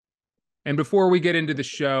And before we get into the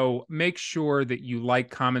show, make sure that you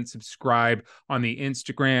like, comment, subscribe on the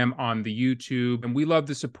Instagram, on the YouTube. And we love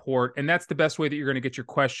the support. And that's the best way that you're going to get your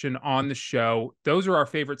question on the show. Those are our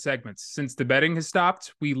favorite segments. Since the betting has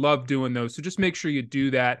stopped, we love doing those. So just make sure you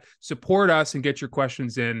do that. Support us and get your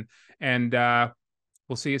questions in. And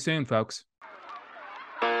we'll see you soon, folks.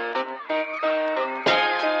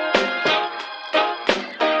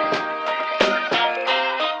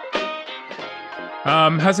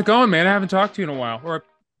 How's it going, man? I haven't talked to you in a while, or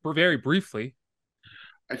very briefly.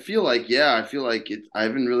 I feel like it. I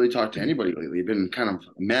haven't really talked to anybody lately. I've been kind of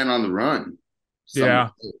a man on the run. Some would Yeah,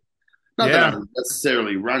 say. Not that yeah. I'm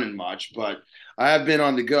necessarily running much, but I have been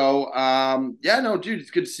on the go. Yeah, no, dude,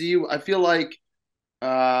 it's good to see you. I feel like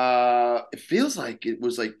it feels like it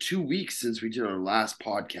was like 2 weeks since we did our last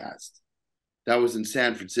podcast. That was in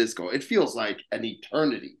San Francisco. It feels like an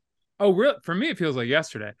eternity. Oh, really? For me, it feels like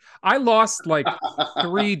yesterday. I lost like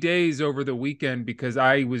 3 days over the weekend because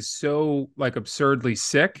I was so like absurdly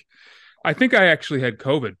sick. I think I actually had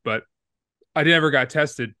COVID, but I never got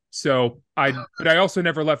tested. But I also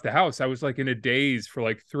never left the house. I was like in a daze for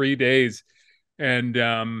like 3 days. And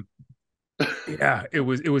yeah, it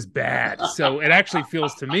was bad. So it actually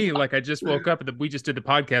feels to me like I just woke up and we just did the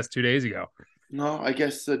podcast 2 days ago. No, I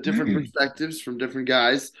guess different perspectives from different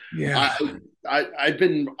guys. Yeah. I,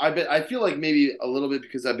 I feel like maybe a little bit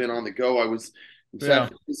because I've been on the go. I was in San Yeah.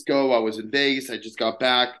 Francisco. I was in Vegas. I just got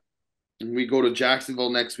back, and we go to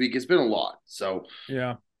Jacksonville next week. It's been a lot. So,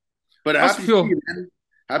 Yeah. but I also happy to see feel you, man.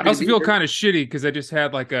 I Happy to also be feel here. kind of shitty because I just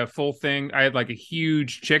had like a full thing. I had like a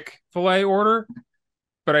huge Chick-fil-A order,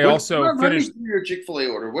 but I What? also Run me finished. through your Chick-fil-A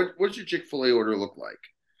order. What's your Chick-fil-A order look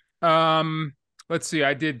like? Um, let's see.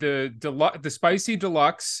 I did the spicy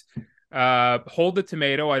deluxe. Hold the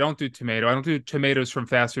tomato. I don't do tomato. I don't do tomatoes from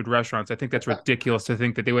fast food restaurants. I think that's ridiculous to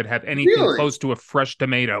think that they would have anything Really? close to a fresh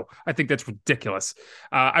tomato. I think that's ridiculous.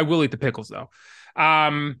 I will eat the pickles though.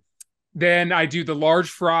 Um, then I do the large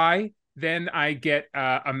fry. Then I get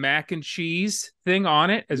a mac and cheese thing on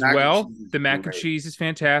it as Mac and well. cheese is The mac and great. cheese is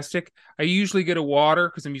fantastic. I usually get a water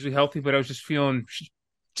because I'm usually healthy, but I was just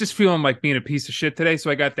feeling like being a piece of shit today. So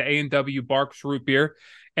I got the A&W Barks root beer,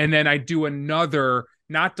 and then I do another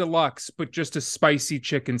not deluxe, but just a spicy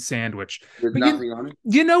chicken sandwich. With But you nothing on it.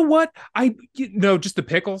 you know what? Just the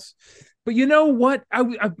pickles. But you know what?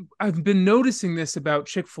 I've been noticing this about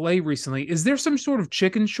Chick-fil-A recently. Is there some sort of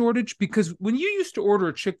chicken shortage? Because when you used to order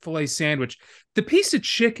a Chick-fil-A sandwich, the piece of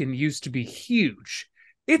chicken used to be huge.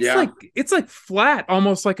 It's Yeah. like it's like flat,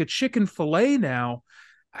 almost like a chicken fillet now.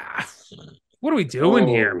 Ah, what are we doing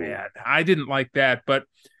here, Oh, man? I didn't like that, but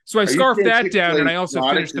so I are you scarfed saying that down, Chick-fil-A and I also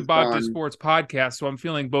product finished the is Bob to gone? Sports podcast. So I'm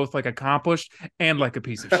feeling both like accomplished and like a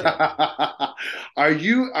piece of shit. Are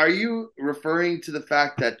you referring to the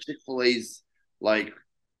fact that Chick-fil-A's like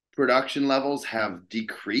production levels have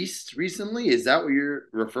decreased recently? Is that what you're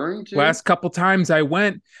referring to? Last couple times I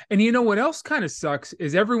went, and you know what else kind of sucks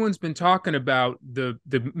is everyone's been talking about the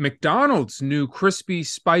McDonald's new crispy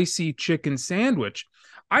spicy chicken sandwich.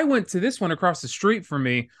 I went to this one across the street from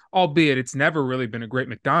me, albeit it's never really been a great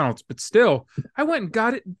McDonald's, but still, I went and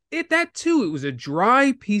got it that too. It was a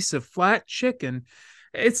dry piece of flat chicken.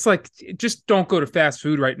 It's like just don't go to fast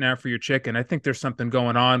food right now for your chicken. I think there's something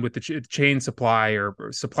going on with the chain supply or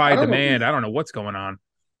supply I don't know if demand. there's I don't know what's going on.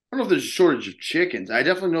 I don't know if there's a shortage of chickens. I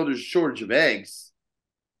definitely know there's a shortage of eggs.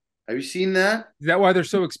 Have you seen that? Is that why they're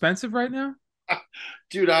so expensive right now?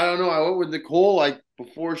 Dude, I don't know. I went with Nicole like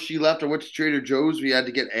before she left. I went to Trader Joe's. We had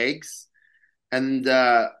to get eggs, and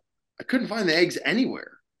I couldn't find the eggs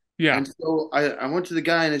anywhere. Yeah. And so I went to the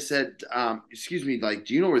guy and I said, "Excuse me, like,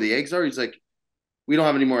 do you know where the eggs are?" He's like, "We don't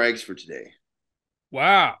have any more eggs for today."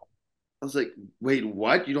 Wow. I was like, "Wait,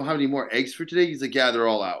 what? You don't have any more eggs for today?" He's like, "Yeah, they're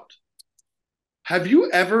all out." Have you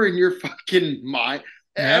ever in your fucking mind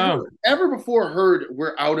No. ever before heard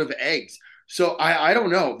we're out of eggs? So I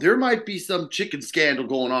don't know. There might be some chicken scandal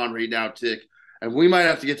going on right now, Tick, and we might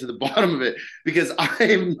have to get to the bottom of it because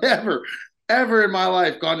I've never ever in my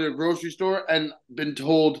life gone to a grocery store and been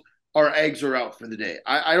told our eggs are out for the day.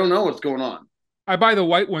 I don't know what's going on. I buy the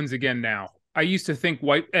white ones again now. I used to think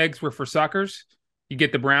white eggs were for suckers. You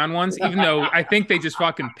get the brown ones, even though I think they just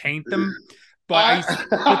fucking paint them. But I I used to,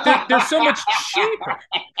 but they're so much cheaper.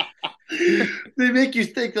 they make you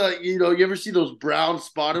think like you ever see those brown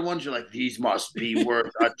spotted ones? You're like, these must be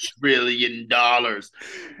worth $1 trillion. They're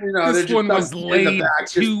This just one some was kid in the laid back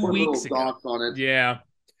just 2 weeks little ago. dots on Yeah.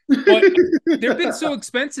 But they've been it. so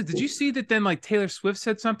expensive. Did you see that then like Taylor Swift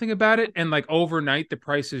said something about it and like overnight the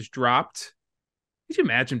prices dropped? Could you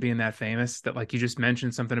imagine being that famous that like you just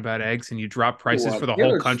mentioned something about eggs and you drop prices for What the whole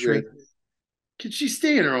Taylor country? Swift? Can she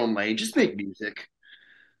stay in her own lane? Just make music.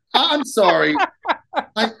 I'm sorry.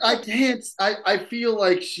 I can't. I feel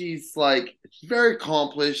like she's like very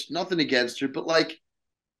accomplished. Nothing against her, but like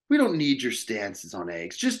we don't need your stances on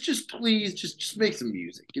eggs. Just please, just make some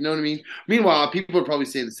music. You know what I mean? Meanwhile, people are probably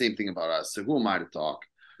saying the same thing about us. So who am I to talk? I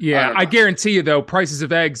Yeah, don't I guarantee you though, prices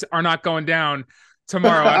of eggs are not going down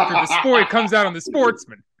tomorrow after the sport. It know. come out on the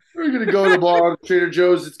Sportsman. We're gonna go tomorrow to Trader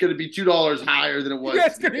Joe's. It's gonna be $2 higher than it Yeah, was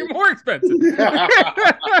it's gonna today. be more expensive.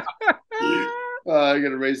 I'm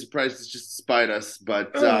gonna raise the prices just to spite us.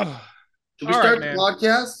 But Ugh. should we All right, start the man.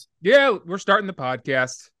 podcast? Yeah, we're starting the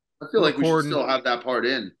podcast. I feel We're like we should recording. still have that part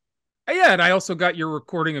in. Yeah, and I also got your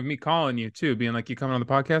recording of me calling you too, being like, "You coming on the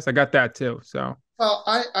podcast?" I got that too. So Well,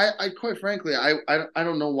 I quite frankly, I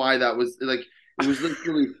don't know why that was like. It was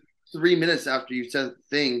literally 3 minutes after you said the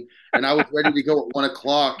thing, and I was ready to go at 1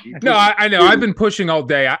 o'clock. You no, pushed it I know I've through. been pushing all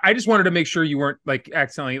day. I just wanted to make sure you weren't like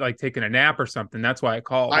accidentally like taking a nap or something. That's why I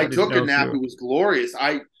called. I I didn't took a know if nap. you. It was glorious.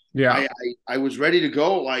 Yeah. I, I was ready to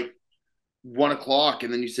go like 1 o'clock,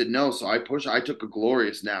 and then you said no, so I pushed. I took a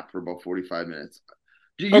glorious nap for about 45 minutes.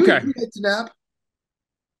 Do Okay. you like to nap?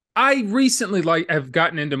 I recently like have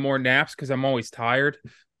gotten into more naps because I'm always tired,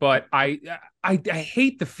 but I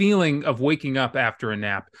hate the feeling of waking up after a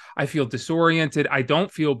nap. I feel disoriented. I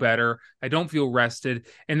don't feel better. I don't feel rested,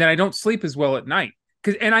 and then I don't sleep as well at night.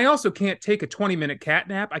 And I also can't take a 20-minute cat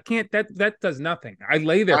nap. I can't. That does nothing. I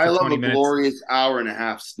lay there I for love 20 a minutes. glorious hour and a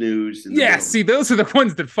half snooze in the Yeah, middle. see, those are the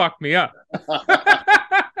ones that fuck me up.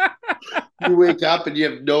 You wake up and you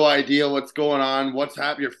have no idea what's going on, what's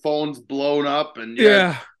happening. Your phone's blown up, and you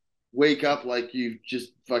Yeah. wake up like you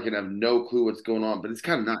just fucking have no clue what's going on. But it's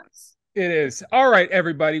kind of nice. It is. All right,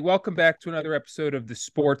 everybody. Welcome back to another episode of The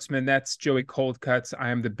Sportsman. That's Joey Coldcuts. I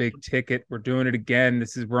am the big ticket. We're doing it again.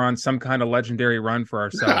 We're on some kind of legendary run for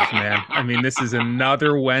ourselves, man. I mean, this is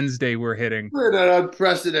another Wednesday we're hitting. We're in an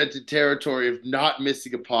unprecedented territory of not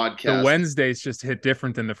missing a The podcast. Wednesdays just hit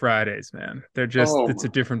different than the Fridays, man. It's a Oh,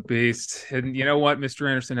 different beast. And you know what? Mr.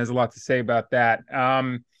 Anderson has a lot to say about that.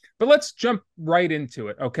 But let's jump right into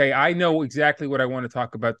it. Okay. I know exactly what I want to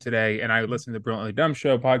talk about today. And I listened to the Brilliantly Dumb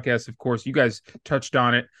Show podcast. Of course, you guys touched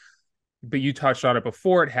on it, but you touched on it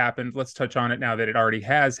before it happened. Let's touch on it now that it already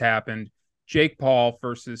has happened. Jake Paul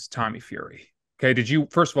versus Tommy Fury. Okay.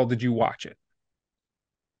 First of all, did you watch it?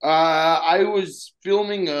 I was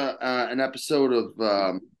filming an episode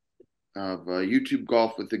of YouTube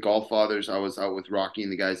Golf with the Golf Fathers. I was out with Rocky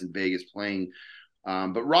and the guys in Vegas playing.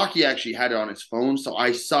 But Rocky actually had it on his phone, so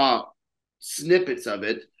I saw snippets of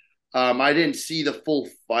it. I didn't see the full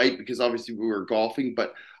fight because obviously we were golfing,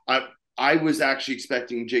 but I was actually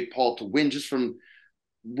expecting Jake Paul to win just from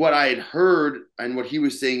what I had heard and what he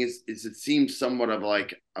was saying is it seemed somewhat of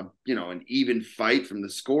like an even fight from the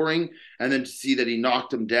scoring, and then to see that he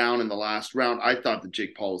knocked him down in the last round, I thought that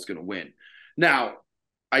Jake Paul was going to win. Now,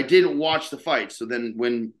 I didn't watch the fight, so then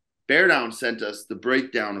when Bear Down sent us the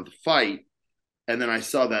breakdown of the fight, and then I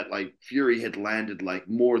saw that like Fury had landed like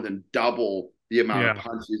more than double the amount of Yeah.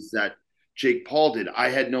 punches that Jake Paul did. I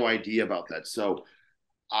had no idea about that, so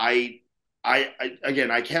I again,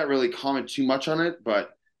 I can't really comment too much on it, but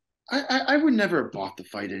I would never have bought the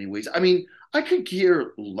fight anyways. I mean, I could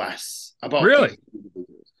care less about these Really?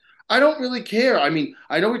 individuals. I don't really care. I mean,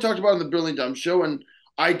 I know we talked about it on the Brilliant Dumb Show, and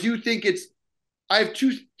I do think it's. I have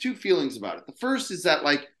two feelings about it. The first is that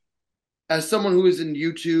like, as someone who is in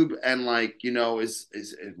YouTube and like is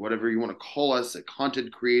whatever you want to call us, a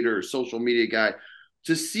content creator or social media guy,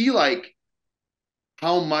 to see like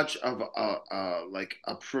how much of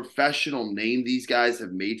a professional name these guys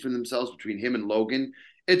have made for themselves between him and Logan,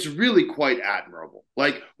 it's really quite admirable.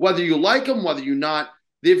 Like whether you like them, whether you not,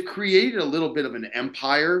 they've created a little bit of an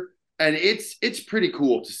empire, and it's pretty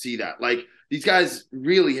cool to see that. Like these guys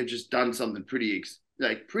really have just done something pretty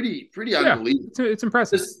Yeah. unbelievable. It's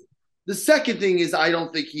impressive. The second thing is I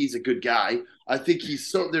don't think he's a good guy. I think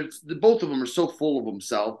he's both of them are so full of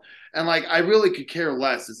himself, and like I really could care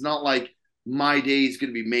less. It's not like my day is going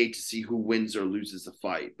to be made to see who wins or loses the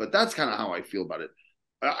fight. But that's kind of how I feel about it.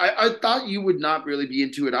 I thought you would not really be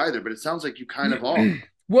into it either, but it sounds like you kind of are.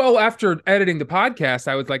 Well, after editing the podcast,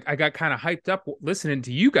 I got kind of hyped up listening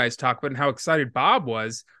to you guys talk about how excited Bob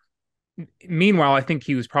was. Meanwhile, I think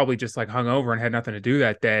he was probably just like hungover and had nothing to do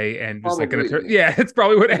that day and was like going to yeah, it's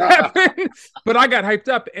probably what happened. But I got hyped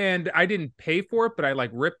up and I didn't pay for it, but I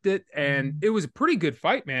like ripped it, and it was a pretty good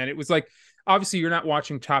fight, man. It was like, obviously you're not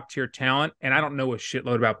watching top tier talent, and I don't know a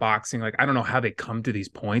shitload about boxing. Like I don't know how they come to these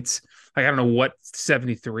points. Like I don't know what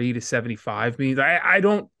 73 to 75 means. I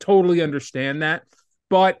don't totally understand that,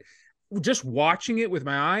 but just watching it with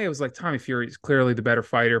my eye, I was like, Tommy Fury is clearly the better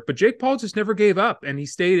fighter, but Jake Paul just never gave up and he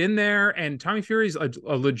stayed in there. And Tommy Fury's a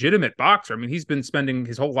legitimate boxer. I mean, he's been spending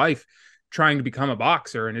his whole life trying to become a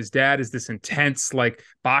boxer, and his dad is this intense like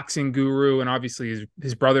boxing guru, and obviously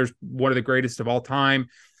his brother's one of the greatest of all time.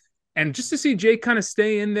 And just to see Jake kind of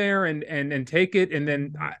stay in there and take it, and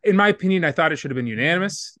then in my opinion, I thought it should have been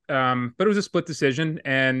unanimous, but it was a split decision,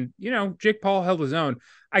 and Jake Paul held his own.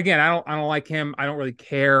 Again, I don't like him. I don't really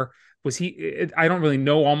care. Was he? I don't really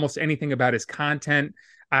know almost anything about his content.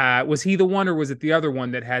 Was he the one, or was it the other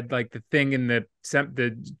one that had like the thing in the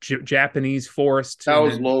Japanese forest? That And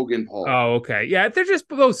was then, Logan Paul. oh, okay, yeah, they're just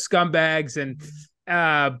those scumbags, and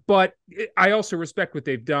but I also respect what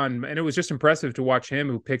they've done, and it was just impressive to watch him,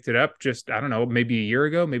 who picked it up just, I don't know, maybe a year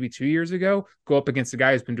ago, maybe 2 years ago, go up against a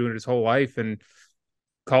guy who's been doing it his whole life and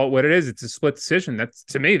call it what it is. It's a split decision. That's,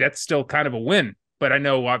 to me, that's still kind of a win. But I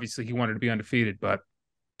know obviously he wanted to be undefeated, but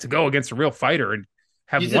to go against a real fighter and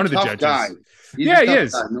have He's one a of the tough guy. judges, He's yeah, a he tough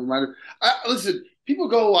is. guy. No matter. Listen, people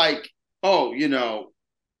go like, "Oh,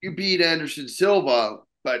 you beat Anderson Silva,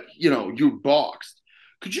 but you boxed."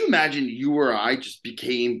 Could you imagine you or I just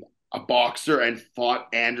became a boxer and fought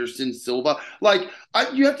Anderson Silva? Like,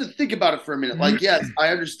 you have to think about it for a minute. Like, yes, I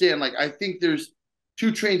understand. Like, I think there's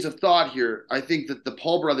two trains of thought here. I think that the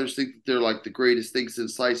Paul brothers think that they're like the greatest thing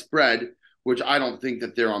since sliced bread, which I don't think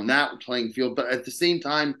that they're on that playing field. But at the same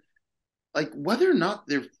time, like whether or not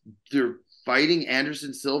they're fighting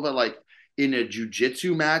Anderson Silva like in a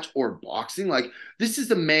jiu-jitsu match or boxing, like this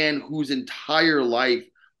is a man whose entire life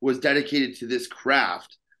was dedicated to this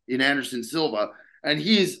craft in Anderson Silva, and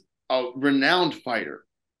he's a renowned fighter.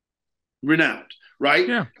 Renowned, right?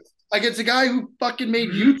 Yeah. Like it's a guy who fucking made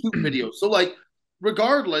YouTube videos. So like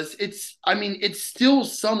regardless, it's still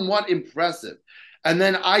somewhat impressive. And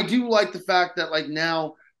then I do like the fact that like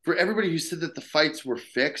now for everybody who said that the fights were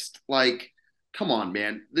fixed, like, come on,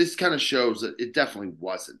 man. This kind of shows that it definitely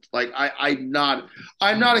wasn't. Like, I'm not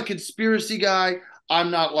a conspiracy guy. I'm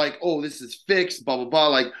not like, oh, this is fixed, blah blah blah.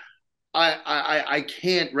 Like, I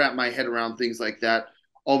can't wrap my head around things like that.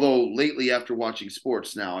 Although lately, after watching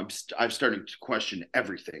sports now, I'm starting to question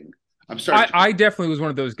everything. I'm starting. I definitely was one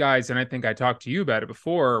of those guys, and I think I talked to you about it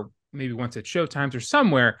before, maybe once at Showtimes or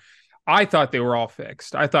somewhere. I thought they were all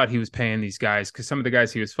fixed. I thought he was paying these guys because some of the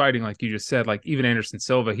guys he was fighting, like you just said, like even Anderson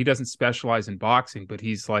Silva, he doesn't specialize in boxing, but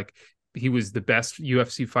he was the best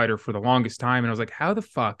UFC fighter for the longest time. And I was like, how the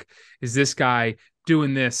fuck is this guy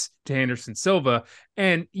doing this to Anderson Silva?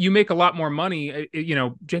 And you make a lot more money.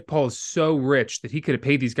 Jake Paul is so rich that he could have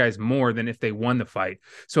paid these guys more than if they won the fight.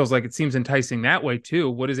 So I was like, it seems enticing that way too.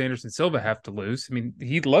 What does Anderson Silva have to lose? I mean,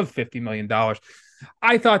 he'd love $50 million.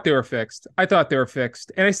 I thought they were fixed. And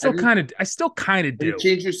I still kind of Did you do.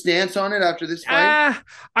 change your stance on it after this fight?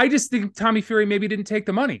 I just think Tommy Fury maybe didn't take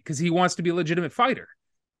the money because he wants to be a legitimate fighter.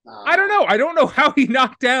 I don't Uh, know. I don't know how he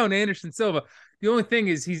knocked down Anderson Silva. The only thing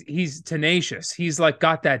is he's tenacious. He's like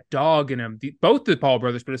got that dog in him. Both the Paul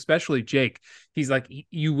brothers, but especially Jake. He's like,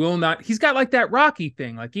 you will not. He's got like that Rocky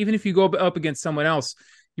thing. Like even if you go up against someone else,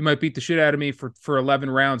 you might beat the shit out of me for 11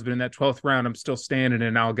 rounds, but in that 12th round, I'm still standing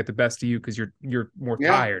and I'll get the best of you because you're more yeah.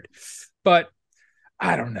 tired. But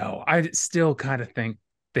I don't know. I still kind of think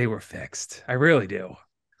they were fixed. I really do.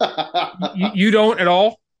 You don't at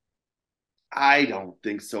all? I don't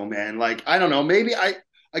think so, man. Like, I don't know. Maybe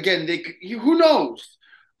again, who knows?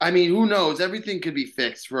 I mean, who knows? Everything could be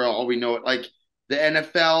fixed for all we know. Like, the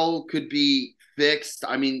NFL could be fixed.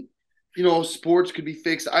 I mean, sports could be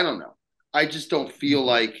fixed. I don't know. I just don't feel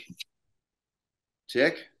like,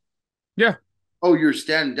 Tick. Yeah. Oh, you're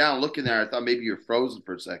standing down looking there. I thought maybe you're frozen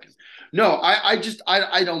for a second. No, I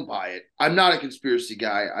don't buy it. I'm not a conspiracy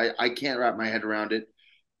guy. I can't wrap my head around it.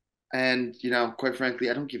 And, quite frankly,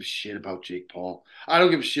 I don't give a shit about Jake Paul. I don't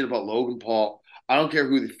give a shit about Logan Paul. I don't care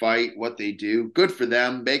who they fight, what they do. Good for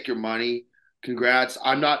them. Make your money. Congrats.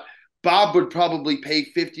 Bob would probably pay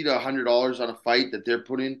 $50 to $100 on a fight that they're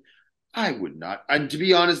putting. I would not. And to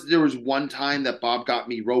be honest, there was one time that Bob got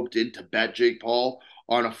me roped in to bet Jake Paul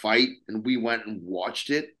on a fight, and we went and watched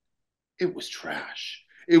it. It was trash.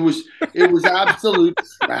 It was absolute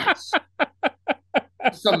trash.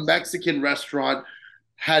 Some Mexican restaurant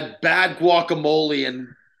had bad guacamole and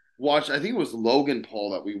watched. I think it was Logan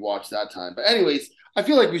Paul that we watched that time. But anyways, I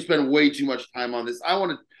feel like we spent way too much time on this.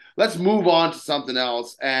 Let's move on to something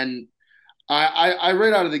else. And I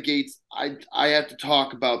right out of the gates, I have to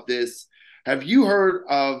talk about this. Have you heard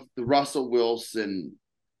of the Russell Wilson,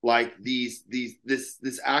 like this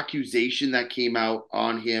accusation that came out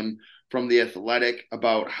on him from the Athletic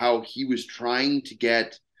about how he was trying to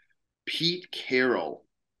get Pete Carroll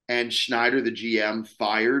and Schneider, the GM,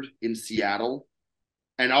 fired in Seattle?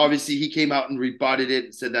 And obviously he came out and rebutted it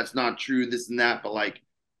and said that's not true, this and that. But like,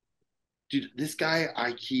 dude, this guy,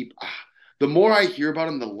 the more I hear about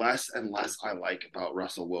him, the less and less I like about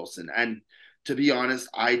Russell Wilson. And to be honest,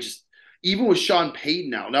 I just, even with Sean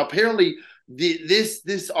Payton now apparently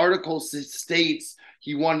this article states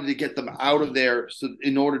he wanted to get them out of there so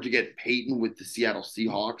in order to get Payton with the Seattle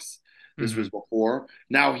Seahawks. This was before.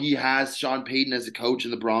 Now he has Sean Payton as a coach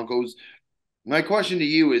in the Broncos. My question to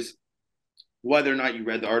you is whether or not you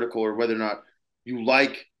read the article or whether or not you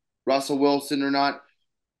like Russell Wilson or not.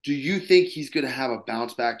 Do you think he's going to have a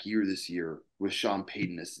bounce back year this year with Sean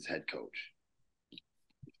Payton as his head coach?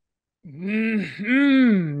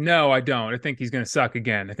 No, I don't. I think he's going to suck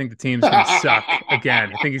again. I think the team's going to suck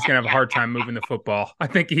again. I think he's going to have a hard time moving the football. I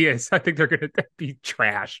think he is. I think they're going to be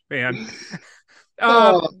trash, man.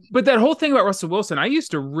 But that whole thing about Russell Wilson,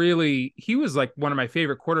 he was like one of my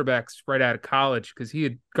favorite quarterbacks right out of college because he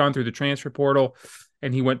had gone through the transfer portal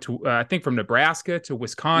and he went to, I think from Nebraska to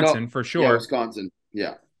Wisconsin for sure. Yeah, Wisconsin.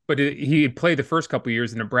 Yeah. But he had played the first couple of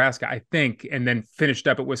years in Nebraska, I think, and then finished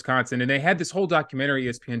up at Wisconsin. And they had this whole documentary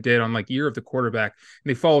ESPN did on like year of the quarterback. And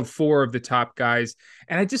they followed 4 of the top guys.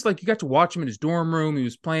 And I just like, you got to watch him in his dorm room. He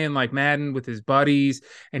was playing like Madden with his buddies.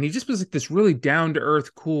 And he just was like this really down to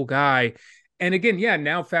earth, cool guy. And again, yeah,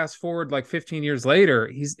 now fast forward like 15 years later,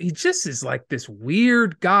 he just is like this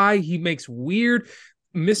weird guy. He makes weird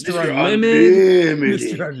Mr.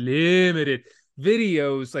 Unlimited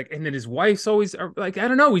videos, like, and then his wife's always like, I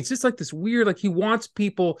don't know, he's just like this weird, like he wants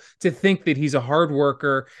people to think that he's a hard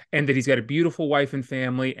worker and that he's got a beautiful wife and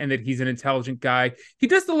family and that he's an intelligent guy. He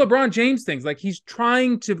does the LeBron James things, like he's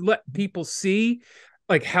trying to let people see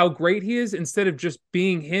like how great he is instead of just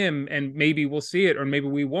being him, and maybe we'll see it or maybe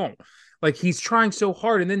we won't. Like he's trying so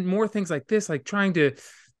hard, and then more things like this, like trying to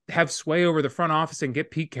have sway over the front office and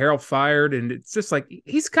get Pete Carroll fired. And it's just like,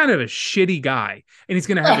 he's kind of a shitty guy, and he's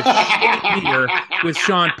going to have a shitty year with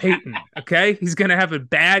Sean Payton. Okay. He's going to have a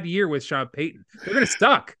bad year with Sean Payton. They're going to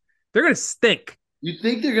suck. They're going to stink. You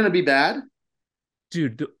think they're going to be bad?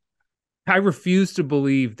 Dude, I refuse to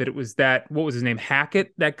believe that it was what was his name?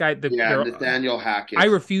 Hackett, that guy. Nathaniel Hackett. I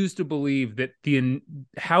refuse to believe that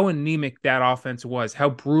how anemic that offense was,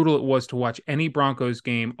 how brutal it was to watch any Broncos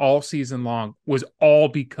game all season long was all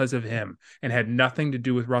because of him and had nothing to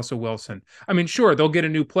do with Russell Wilson. I mean, sure, they'll get a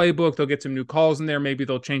new playbook. They'll get some new calls in there. Maybe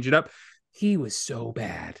they'll change it up. He was so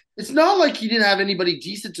bad. It's not like he didn't have anybody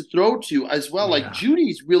decent to throw to as well. Yeah. Like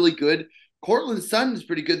Judy's really good. Cortland Sutton's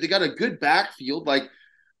pretty good. They got a good backfield. Like,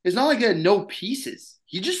 it's not like he had no pieces.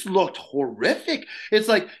 He just looked horrific. It's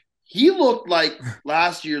like he looked like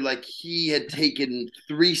last year, like he had taken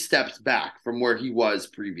 3 steps back from where he was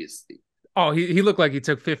previously. Oh, he looked like he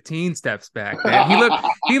took 15 steps back, man.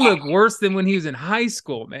 He looked worse than when he was in high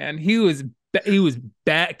school, man. He was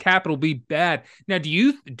bad, capital B bad. Now, do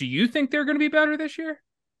you think they're going to be better this year?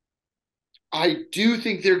 I do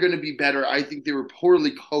think they're going to be better. I think they were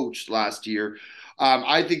poorly coached last year.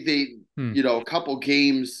 I think they, a couple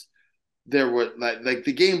games there were like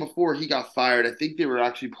the game before he got fired. I think they were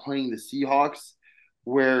actually playing the Seahawks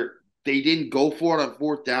where they didn't go for it on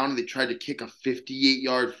 4th down and they tried to kick a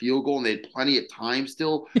 58-yard field goal and they had plenty of time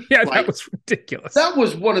still. Yeah, that was ridiculous. That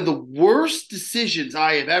was one of the worst decisions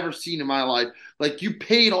I have ever seen in my life. Like, you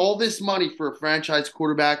paid all this money for a franchise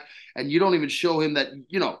quarterback and you don't even show him that,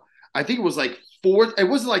 I think it was like 4th. It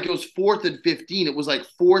wasn't like it was 4th and 15. It was like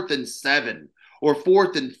 4th and 7. Or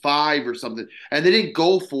 4th and 5 or something. And they didn't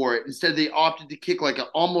go for it. Instead, they opted to kick like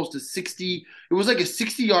almost a 60. It was like a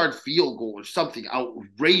 60-yard field goal or something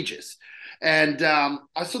outrageous. And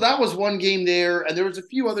so that was one game there. And there was a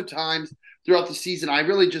few other times throughout the season. I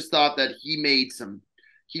really just thought that he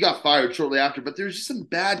got fired shortly after. But there's just some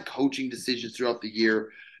bad coaching decisions throughout the year.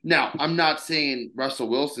 Now, I'm not saying Russell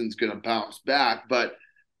Wilson's going to bounce back, but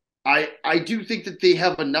I do think that they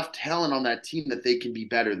have enough talent on that team that they can be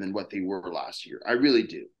better than what they were last year. I really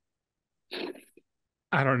do.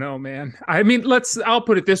 I don't know, man. I mean, I'll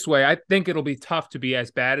put it this way. I think it'll be tough to be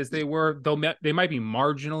as bad as they were. They might be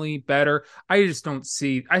marginally better. I just don't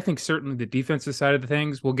see, I think certainly the defensive side of the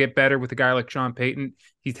things will get better with a guy like Sean Payton.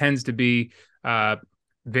 He tends to be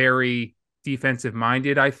very defensive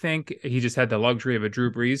minded. I think he just had the luxury of a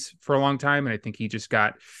Drew Brees for a long time. And I think he just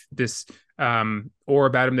got this or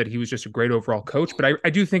about him that he was just a great overall coach. But I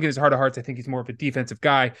do think in his heart of hearts, I think he's more of a defensive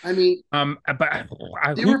guy. I mean, but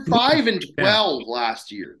they were 5-12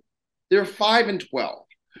 last year. They're 5-12.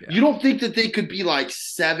 Yeah. You don't think that they could be like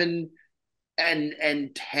 7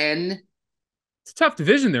 and 10? It's a tough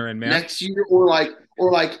division they're in, man. Next year, or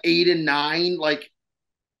like 8 and 9, like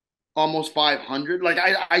almost 500. Like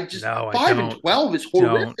I just 5-12 is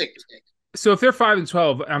horrific. So if they're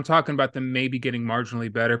 5-12, I'm talking about them maybe getting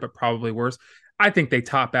marginally better, but probably worse. I think they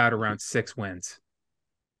top out around 6 wins.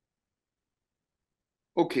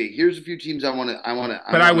 Okay, here's a few teams I But I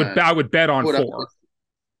want would to I would bet on put up. four.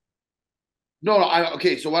 No, no.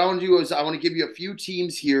 Okay, so what I want to do is I want to give you a few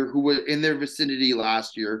teams here who were in their vicinity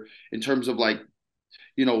last year in terms of like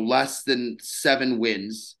less than 7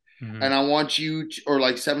 wins, Mm-hmm. and I want you to, or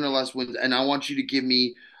like 7 or less wins, and I want you to give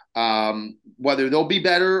me whether they'll be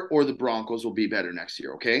better or the Broncos will be better next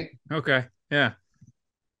year. Okay. Okay. Yeah.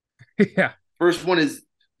 Yeah. First one is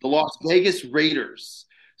the Las Vegas Raiders,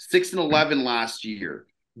 6-11 last year.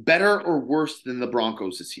 Better or worse than the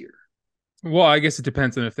Broncos this year? Well, I guess it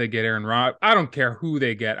depends on if they get Aaron Rod. I don't care who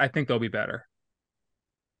they get. I think they'll be better.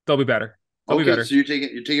 They'll be better. They'll be Okay, better. so you're taking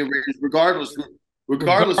Raiders regardless who the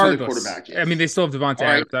Regardless. quarterback I mean, is. they still have Devontae All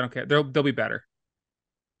right. Adams. I don't care. They'll be better.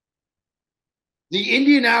 The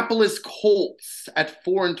Indianapolis Colts at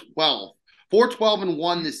 4-12,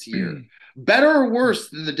 4-12-1 this year. Better or worse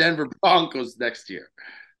than the Denver Broncos next year?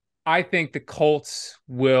 I think the Colts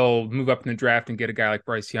will move up in the draft and get a guy like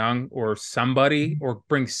Bryce Young or somebody or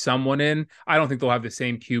bring someone in. I don't think they'll have the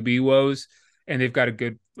same QB woes, and they've got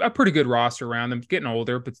a pretty good roster around them. Getting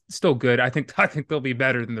older, but still good. I think they'll be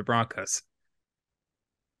better than the Broncos.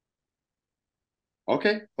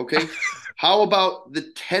 Okay, okay. How about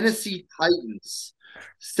the Tennessee Titans?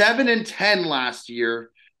 7-10 last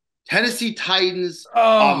year. Tennessee Titans, a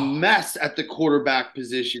Oh, mess at the quarterback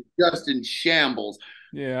position, just in shambles.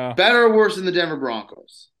 yeah. Better or worse than the Denver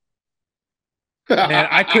Broncos? Man,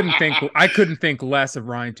 I couldn't think I I couldn't think less of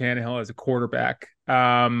Ryan Tannehill as a quarterback.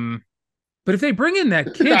 But if they bring in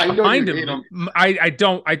that kid know you behind hate him, them. I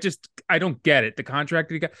don't get it. The contract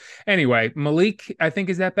that he got. Anyway, Malik, I think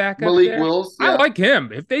is that back up Malik there. Willis, I yeah. like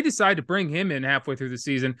him. If they decide to bring him in halfway through the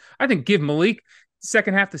season, I think give Malik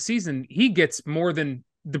second half of the season, he gets more than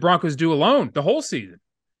the Broncos do alone the whole season.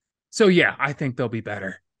 So yeah, I think they'll be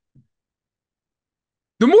better.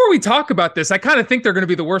 The more we talk about this, I kind of think they're going to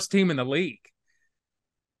be the worst team in the league.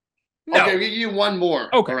 Okay, I'll No. give you one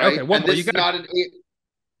more. Okay, All okay, right, one and more. You got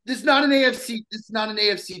this is not an AFC. This is not an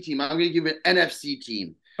AFC team. I'm going to give you an NFC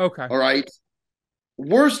team. okay. All right,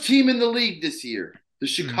 worst team in the league this year, the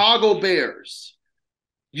Hmm. Chicago Bears.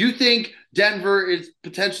 You think Denver is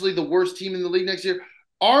potentially the worst team in the league next year?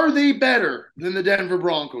 Are they better than the Denver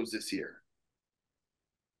Broncos this year?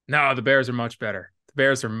 No, the Bears are much better. The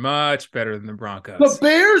Bears are much better than the The Broncos.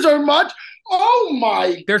 Bears are much. Oh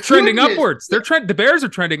my They're trending goodness! upwards. The Bears are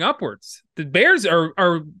trending upwards. The Bears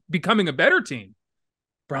are becoming a better team.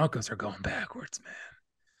 Broncos are going backwards, man.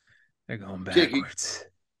 They're going Jake, backwards.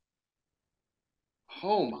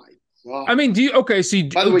 oh my I god! mean, do you okay? So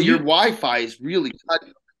By the way, do your you? Wi-Fi is really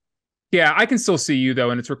cutting. Yeah, I can still see you though,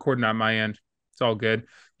 and it's recording on my end. It's all good.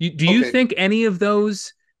 Do you Okay, think any of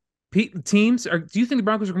those teams are? Do you think the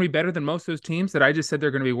Broncos are going to be better than most of those teams that I just said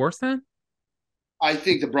they're going to be worse than? I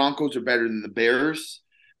think the Broncos are better than the Bears.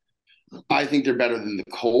 I think they're better than the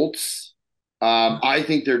Colts. I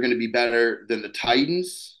think they're going to be better than the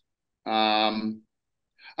Titans.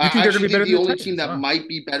 You think they're going to Actually be think better than the the only team Titans? that Wow. might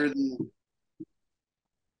be better than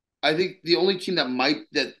I think the only team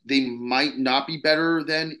that they might not be better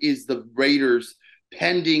than is the Raiders,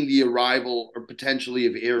 pending the arrival or potentially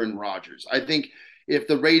of Aaron Rodgers. I think if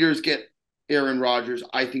the Raiders get Aaron Rodgers,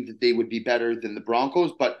 I think that they would be better than the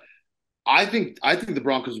Broncos. But I think the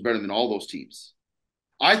Broncos are better than all those teams.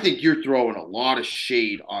 I think you're throwing a lot of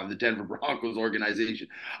shade on the Denver Broncos organization.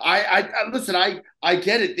 I listen. I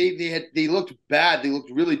get it. They looked bad. They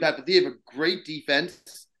looked really bad, but they have a great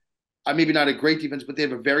defense. Maybe not a great defense, but they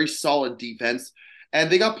have a very solid defense, and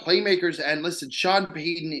they got playmakers. And listen, Sean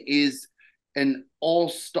Payton is an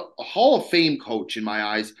Hall of Fame coach in my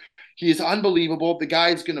eyes. He is unbelievable. The guy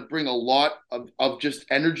is going to bring a lot of just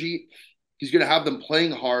energy. He's going to have them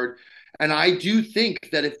playing hard, and I do think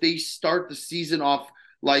that if they start the season off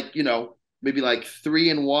like maybe like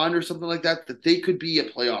 3-1 or something like that, that they could be a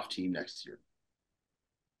playoff team next year.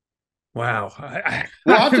 Wow.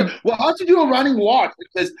 We'll have to do a running watch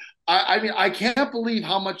because I mean I can't believe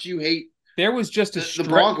how much you hate There was just a the stretch.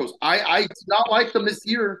 Broncos. I did not like them this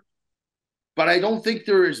year, but I don't think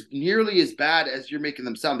they're as nearly as bad as you're making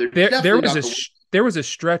them sound. They're There definitely was not the worst. there was a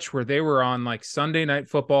stretch where they were on like Sunday night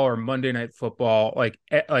football or Monday night football, like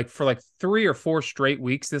for like 3 or 4 straight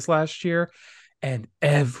weeks this last year, and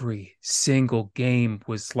every single game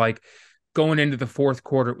was like going into the fourth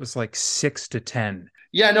quarter. It was like 6-10.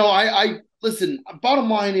 Yeah, no, I listen. Bottom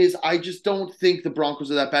line is, I just don't think the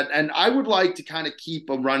Broncos are that bad, and I would like to kind of keep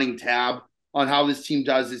a running tab on how this team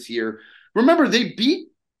does this year. Remember, they beat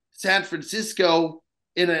San Francisco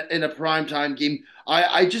in a primetime game.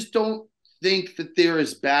 I just don't think that they're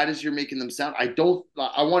as bad as you're making them sound. I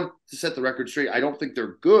want to set the record straight. I don't think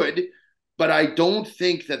they're good, but I don't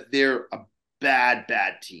think that they're a bad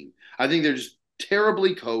team. I think they're just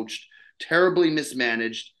terribly coached, terribly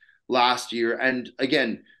mismanaged last year. And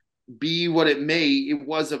again, be what it may, it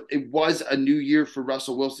was a new year for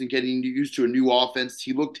Russell Wilson getting used to a new offense.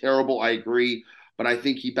 He looked terrible, I agree, but I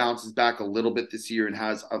think he bounces back a little bit this year and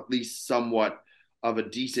has at least somewhat of a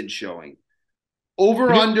decent showing. Over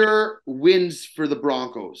You know, under wins for the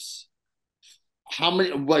Broncos. How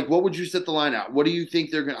many? Like, what would you set the line at? What do you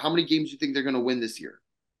think they're gonna? How many games do you think they're gonna win this year?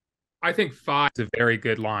 I think 5 is a very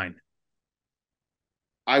good line.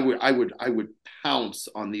 I would pounce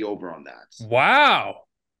on the over on that. Wow.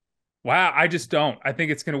 Wow. I just don't. I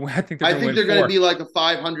think it's going to win. I think they're I going to think win they're going to 4. be like a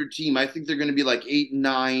 500 team. I think they're going to be like 8 and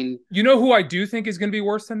 9. You know who I do think is going to be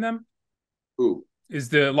worse than them? Who? Is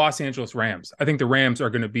the Los Angeles Rams. I think the Rams are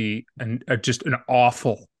going to be just an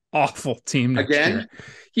awful team next Again? year.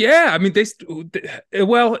 Yeah, I mean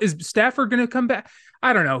well, is Stafford going to come back?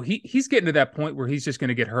 I don't know. He's getting to that point where he's just going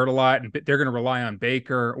to get hurt a lot, and they're going to rely on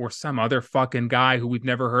Baker or some other fucking guy who we've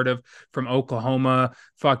never heard of from Oklahoma,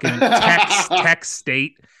 fucking Tech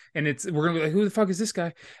State, and we're going to be like, who the fuck is this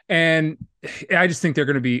guy? And I just think they're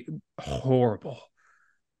going to be horrible.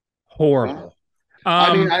 I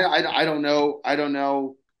mean, Um, I don't know. I don't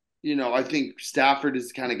know. I think Stafford is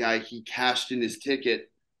the kind of guy he cashed in his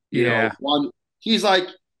ticket. yeah. He's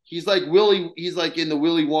like Willie. He's like in the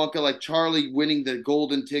Willy Wonka, like Charlie winning the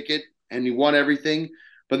golden ticket, and he won everything.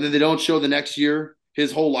 But then they don't show the next year.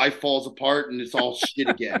 His whole life falls apart, and it's all shit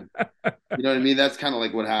again. You know what I mean? That's kind of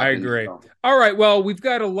like what I happened. agree. So. All right. Well, we've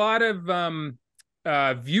got a lot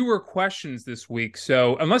of viewer questions this week.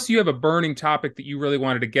 So unless you have a burning topic that you really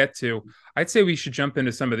wanted to get to, I'd say we should jump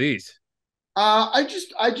into some of these. I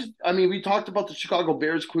mean, we talked about the Chicago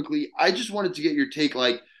Bears quickly. I just wanted to get your take.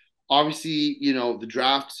 Like, obviously, the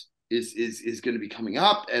draft is going to be coming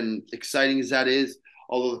up, and exciting as that is,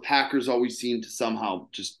 although the Packers always seem to somehow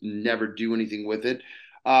just never do anything with it.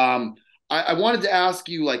 I wanted to ask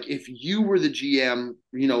you, like, if you were the GM,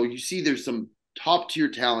 you see there's some top tier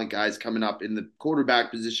talent guys coming up in the quarterback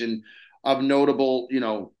position of notable,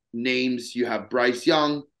 names. You have Bryce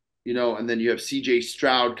Young, and then you have CJ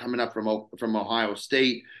Stroud coming up from Ohio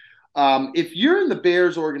State. If you're in the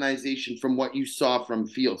Bears organization from what you saw from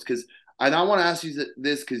Fields, and I want to ask you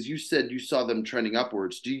this because you said you saw them trending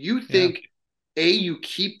upwards. Do you Yeah. think you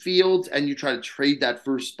keep Fields and you try to trade that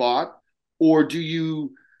first spot, or do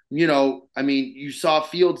you, I mean, you saw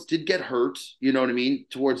Fields did get hurt, you know what I mean,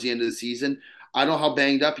 towards the end of the season. I don't know how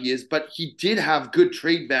banged up he is, but he did have good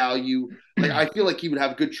trade value. Like I feel like he would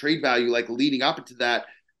have good trade value, like leading up into that.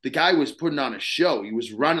 The guy was putting on a show. He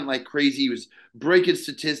was running like crazy. He was breaking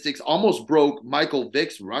statistics, almost broke Michael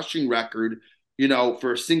Vick's rushing record,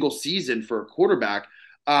 for a single season for a quarterback.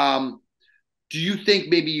 Do you think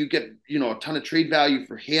maybe you get, a ton of trade value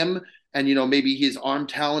for him and, maybe his arm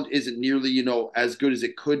talent isn't nearly, as good as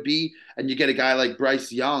it could be. And you get a guy like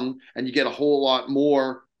Bryce Young and you get a whole lot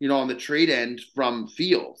more, on the trade end from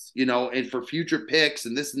Fields, and for future picks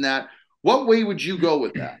and this and that. What way would you go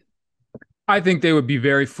with that? I think they would be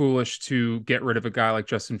very foolish to get rid of a guy like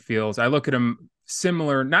Justin Fields. I look at him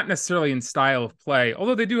similar, not necessarily in style of play,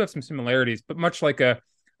 although they do have some similarities, but much like a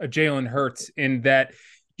Jalen Hurts in that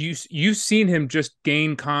you've seen him just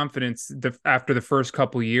gain confidence after the first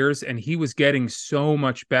couple of years, and he was getting so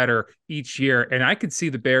much better each year. And I could see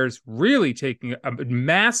the Bears really taking a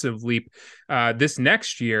massive leap this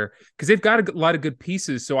next year because they've got a lot of good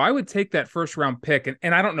pieces. So I would take that first round pick,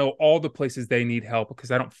 and I don't know all the places they need help because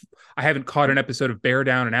I haven't caught an episode of Bear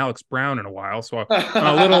Down and Alex Brown in a while, so I'm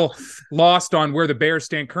a little lost on where the Bears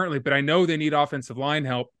stand currently. But I know they need offensive line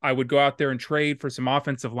help. I would go out there and trade for some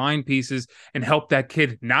offensive line pieces and help that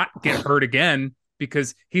kid not get hurt again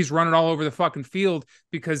because he's running all over the fucking field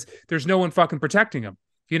because there's no one fucking protecting him.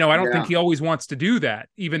 I don't think he always wants to do that,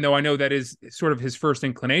 even though I know that is sort of his first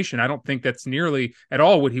inclination. I don't think that's nearly at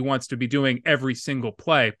all what he wants to be doing every single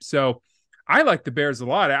play. So I like the Bears a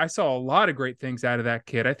lot. I saw a lot of great things out of that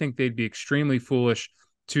kid. I think they'd be extremely foolish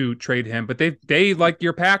to trade him, but they like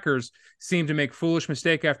your Packers seem to make foolish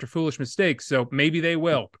mistake after foolish mistake. So maybe they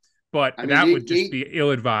will, but I mean, that would just be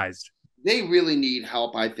ill-advised. they really need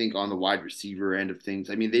help, I think, on the wide receiver end of things.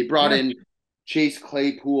 I mean, they brought in Chase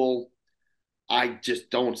Claypool. I just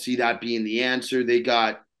don't see that being the answer. They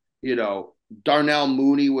got, Darnell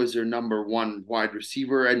Mooney was their number one wide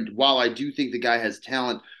receiver. And while I do think the guy has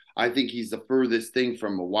talent, I think he's the furthest thing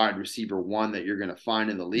from a wide receiver one that you're going to find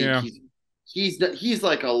in the league. Yeah. He's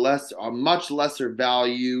like a much lesser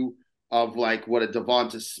value of like what a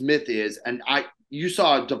Devonta Smith is. And you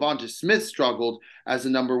saw Devonta Smith struggled as a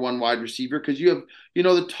number one wide receiver because you have,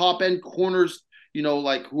 the top end corners,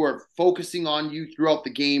 like who are focusing on you throughout the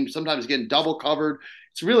game, sometimes getting double covered.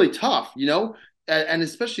 It's really tough, and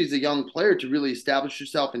especially as a young player to really establish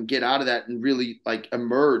yourself and get out of that and really like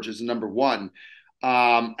emerge as a number one.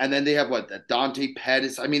 And then they have that Dante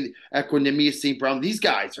Pettis. I mean, Equanimeous St. Brown. These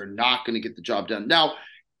guys are not going to get the job done. Now,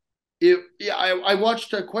 I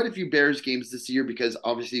watched quite a few Bears games this year because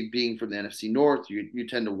obviously being from the NFC North, you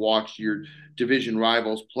tend to watch your division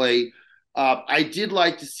rivals play. I did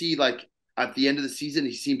like to see at the end of the season,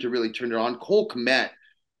 he seemed to really turn it on. Cole Kmet,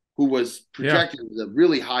 who was projected as a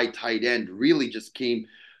really high tight end, really just came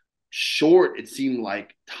short. It seemed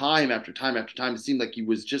like time after time after time. It seemed like he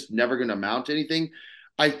was just never going to amount to anything.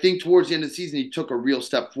 I think towards the end of the season, he took a real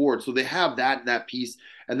step forward. So they have that piece.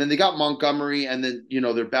 And then they got Montgomery and then,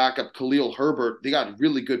 their backup, Khalil Herbert. They got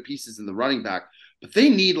really good pieces in the running back. But they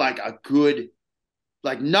need a good,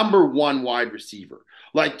 number one wide receiver.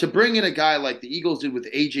 To bring in a guy like the Eagles did with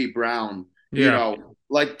A.J. Brown,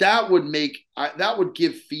 that would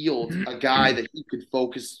give Fields a guy that he could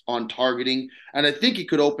focus on targeting. And I think it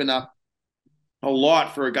could open up a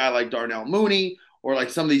lot for a guy like Darnell Mooney or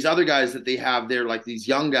some of these other guys that they have there, these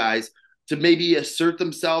young guys, to maybe assert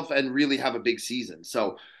themselves and really have a big season.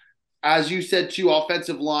 So as you said too,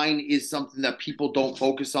 offensive line is something that people don't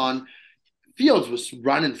focus on. Fields was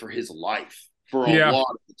running for his life for a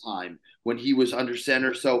lot of the time when he was under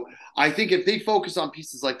center. So I think if they focus on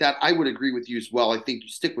pieces like that, I would agree with you as well. I think you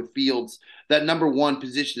stick with Fields. That number one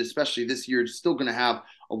position, especially this year, is still going to have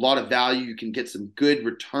a lot of value. You can get some good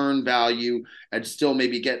return value and still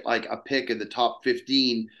maybe get a pick in the top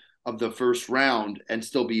 15 of the first round and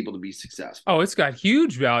still be able to be successful. Oh, it's got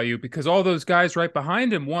huge value because all those guys right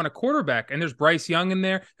behind him want a quarterback, and there's Bryce Young in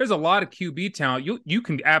there. There's a lot of QB talent. You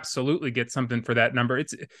can absolutely get something for that number.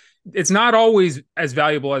 It's not always as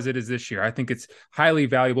valuable as it is this year. I think it's highly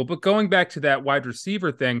valuable. But going back to that wide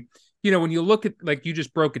receiver thing, when you look at you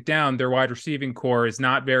just broke it down, their wide receiving core is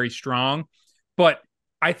not very strong. But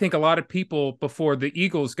I think a lot of people before the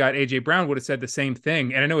Eagles got A.J. Brown would have said the same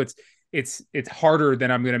thing. And I know it's harder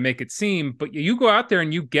than I'm going to make it seem, but you go out there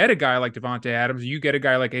and you get a guy like Devontae Adams, you get a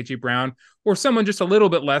guy like A.J. Brown, or someone just a little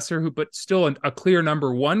bit lesser but still a clear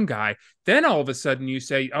number one guy. Then all of a sudden you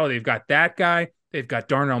say, oh, they've got that guy. They've got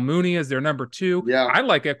Darnell Mooney as their number two. Yeah. I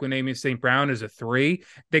like Equanimeous St. Brown as a 3.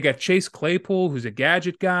 They got Chase Claypool, who's a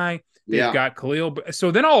gadget guy. They've got Khalil.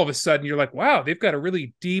 So then all of a sudden you're like, wow, they've got a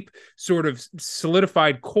really deep sort of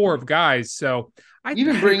solidified core of guys. So I agree.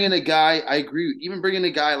 Even bringing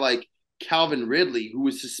a guy like Calvin Ridley, who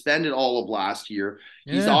was suspended all of last year.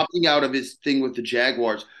 He's opting out of his thing with the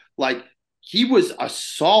Jaguars. He was a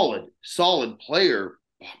solid player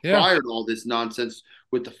prior to all this nonsense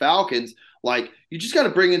with the Falcons. You just got to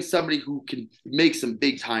bring in somebody who can make some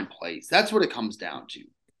big time plays. That's what it comes down to.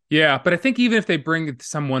 Yeah, but I think even if they bring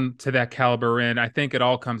someone to that caliber in, I think it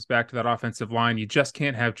all comes back to that offensive line. You just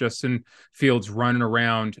can't have Justin Fields running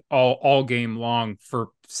around all game long for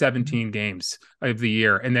 17 games of the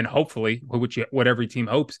year, and then hopefully, what every team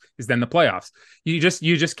hopes is then the playoffs. You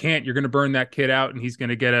just can't. You're going to burn that kid out, and he's going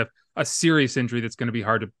to get a serious injury that's going to be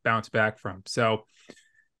hard to bounce back from. So.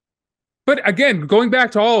 But again, going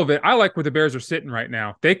back to all of it, I like where the Bears are sitting right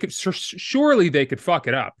now. They could surely they could fuck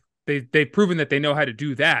it up. They've proven that they know how to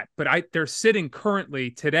do that, but they're sitting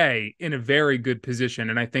currently today in a very good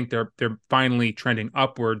position, and I think they're finally trending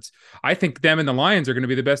upwards. I think them and the Lions are going to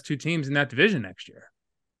be the best two teams in that division next year.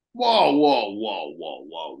 Whoa.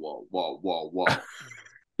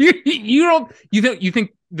 You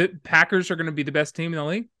think the Packers are going to be the best team in the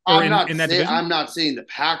league? I'm not saying the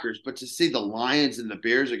Packers, but to say the Lions and the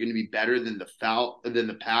Bears are going to be better than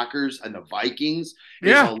the Packers and the Vikings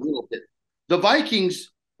is a little bit. The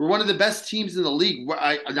Vikings were one of the best teams in the league.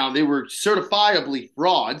 Now they were certifiably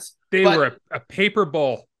frauds. They were a paper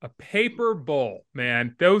bowl,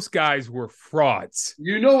 man. Those guys were frauds.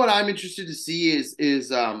 You know what I'm interested to see is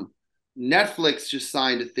Netflix just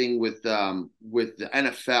signed a thing with the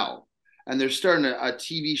NFL, and they're starting a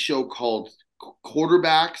TV show called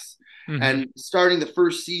Quarterbacks. Mm-hmm. And starting the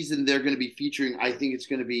first season, they're going to be featuring. I think it's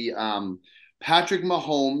going to be Patrick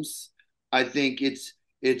Mahomes. I think it's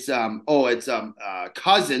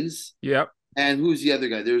Cousins. Yep. And who's the other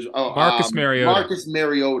guy? There's Marcus Mariota. Marcus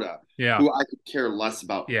Mariota. Yeah. Who I could care less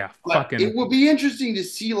about. Yeah. But it will be interesting to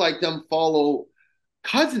see them follow.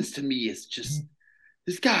 Cousins to me is just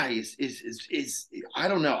this guy is I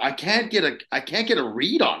don't know. I can't get a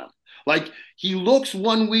read on him. He looks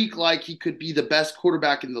one week like he could be the best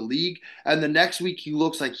quarterback in the league, and the next week he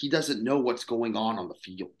looks like he doesn't know what's going on the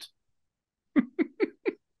field.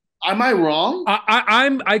 Am I wrong?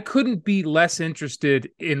 I couldn't be less interested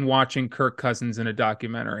in watching Kirk Cousins in a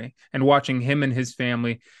documentary and watching him and his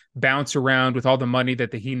family bounce around with all the money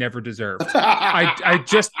that he never deserved. I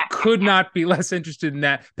just could not be less interested in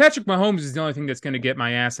that. Patrick Mahomes is the only thing that's going to get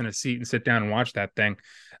my ass in a seat and sit down and watch that thing.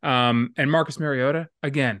 And Marcus Mariota,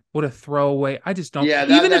 again, what a throwaway. I just don't. Yeah,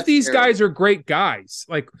 Even if that's these terrible. guys are great guys,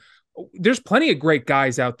 like there's plenty of great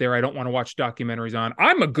guys out there I don't want to watch documentaries on.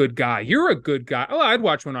 I'm a good guy. You're a good guy. Oh, I'd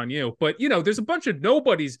watch one on you. But, there's a bunch of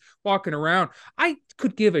nobodies walking around. I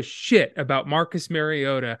could give a shit about Marcus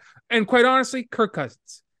Mariota and, quite honestly, Kirk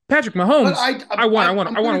Cousins. Patrick But Mahomes, I'm I want going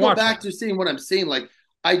to to go watch back that. to saying what I'm saying. Like,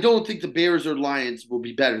 I don't think the Bears or Lions will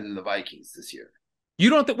be better than the Vikings this year. You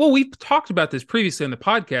don't think, well, we've talked about this previously in the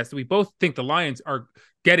podcast that we both think the Lions are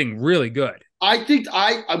getting really good. I think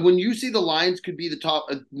when you say the Lions could be the top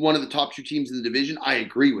one of the top two teams in the division, I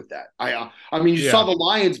agree with that. I mean, you saw Yeah. the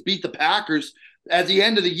Lions beat the Packers at the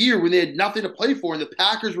end of the year when they had nothing to play for, and the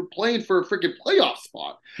Packers were playing for a freaking playoff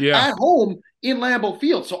spot Yeah. at home in Lambeau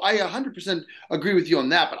Field. So I 100% agree with you on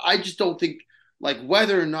that. But I just don't think like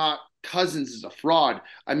whether or not Cousins is a fraud.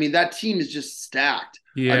 I mean, that team is just stacked.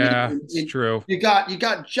 I Yeah, mean, it's true. you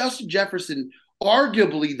got Justin Jefferson,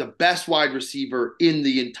 arguably the best wide receiver in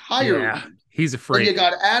the entire Yeah. league. He's a And you freak.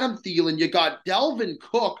 got Adam Thielen, you got Delvin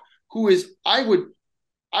Cook, who is I would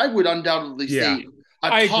undoubtedly Yeah. say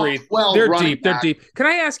a I top agree. 12 They're running deep. They're back. deep. Can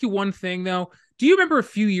I ask you one thing though? Do you remember a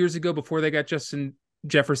few years ago before they got Justin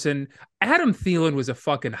Jefferson, Adam Thielen was a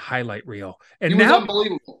fucking highlight reel. He And was now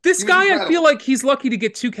unbelievable. this He was guy, I feel incredible. like he's lucky to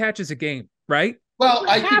get 2 catches a game, right? Well, What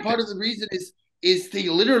I think happened? part of the reason is they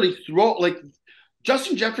literally throw like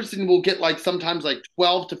Justin Jefferson will get like sometimes like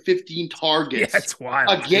 12 to 15 Yeah, targets it's wild.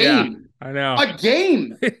 a Yeah, game. I know. A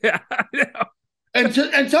game. Yeah, I know. And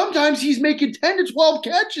sometimes he's making 10 to 12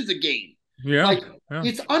 catches a game. Yeah, Like yeah.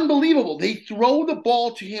 it's unbelievable. They throw the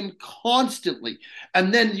ball to him constantly.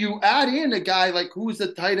 And then you add in a guy like who's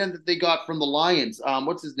the tight end that they got from the Lions?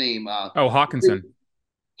 What's his name? Oh, Hawkinson.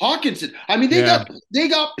 Hawkinson. I mean, they Yeah,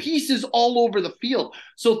 got pieces all over the field.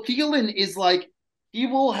 So Thielen is like he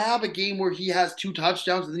will have a game where he has 2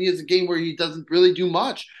 touchdowns, and then he has a game where he doesn't really do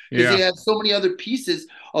much because he yeah, has so many other pieces.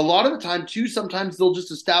 A lot of the time, too, sometimes they'll just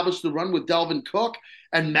establish the run with Delvin Cook,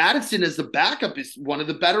 and Madison as the backup is one of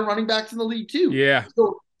the better running backs in the league, too. yeah.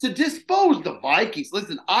 So to dispose the Vikings,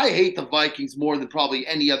 listen, I hate the Vikings more than probably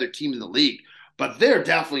any other team in the league, but they're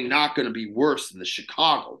definitely not going to be worse than the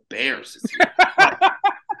Chicago Bears this year. Like,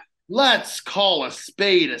 let's call a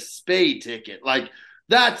spade ticket. Like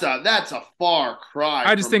that's a far cry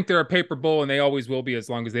I just from. think they're a paper bowl, and they always will be as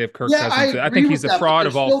long as they have Kirk Yeah, I Cousins. I agree think with he's a that, but fraud they're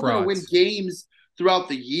of all still going to win frauds. games throughout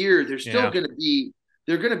the year. Yeah.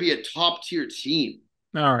 They're going to be a top tier team.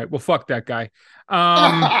 All right. Well, fuck that guy.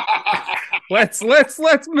 Let's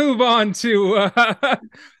move on to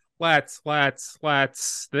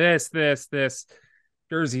this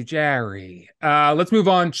Jersey Jerry. Let's move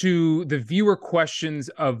on to the viewer questions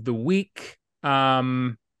of the week.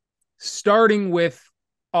 Starting with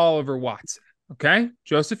Oliver Watson. Okay,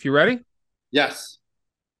 Joseph, you ready? Yes.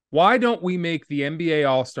 Why don't we make the NBA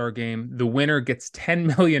All-Star Game the winner gets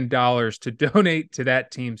 $10 million to donate to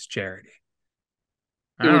that team's charity?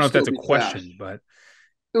 I It don't would know if still that's a be question, trash. but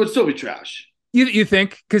It would still be trash. you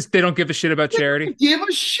think because they don't give a shit about charity? Give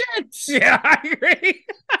a shit. Yeah, I agree.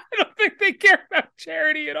 I don't think they care about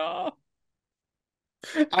charity at all.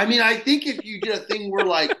 I mean, I think if you did a thing where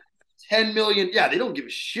like 10 million, yeah, they don't give a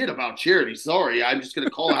shit about charity. Sorry, I'm just going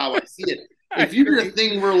to call it how I see it. If you did a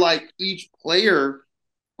thing where like each player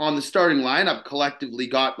on the starting lineup collectively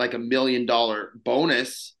got like $1 million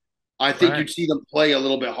bonus, I think Right. you'd see them play a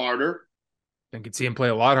little bit harder. I could see him play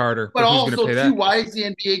a lot harder, But but who's going to also, pay too, that? why is the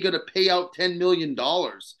NBA going to pay out $10 million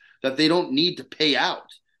that they don't need to pay out?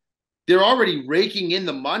 They're already raking in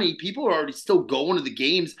the money. People are already still going to the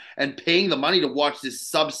games and paying the money to watch this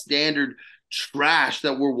substandard trash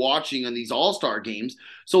that we're watching on these all-star games.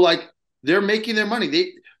 So like they're making their money.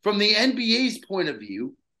 They from the NBA's point of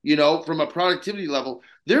view, from a productivity level,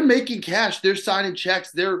 they're making cash. They're signing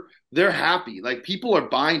checks. They're happy. Like people are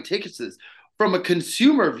buying tickets to this. From a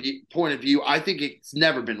consumer point of view, I think it's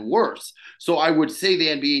never been worse. So I would say the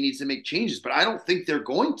NBA needs to make changes, but I don't think they're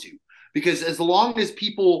going to because as long as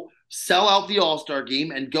people sell out the All-Star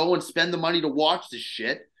game and go and spend the money to watch this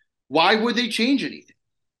shit, why would they change anything?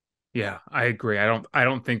 Yeah, I agree. I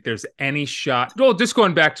don't think there's any shot. Well, just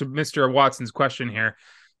going back to Mr. Watson's question here,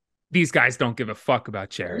 these guys don't give a fuck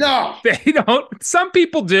about charity. No. They don't. Some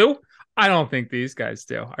people do. I don't think these guys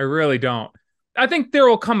do. I really don't. I think there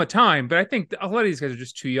will come a time, but I think a lot of these guys are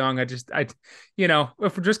just too young. If we're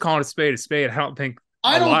just calling a spade, I don't think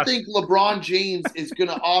I A don't lot. think LeBron James is going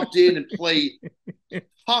to opt in and play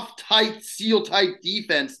tough, tight, seal tight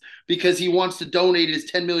defense because he wants to donate his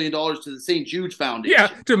 $10 million to the St. Jude's Yeah,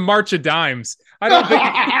 Foundation. to March of Dimes. I don't think.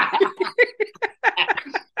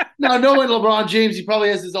 Now, knowing LeBron James, he probably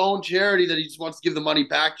has his own charity that he just wants to give the money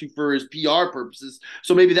back to for his PR purposes.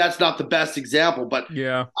 So maybe that's not the best example, but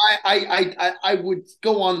Yeah. I would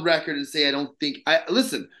go on record and say I don't think. I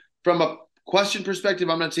listen from a question perspective.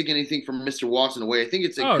 I'm not taking anything from Mr. Watson away. I think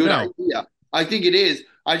it's a Oh good no. idea. I think it is.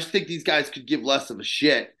 I just think these guys could give less of a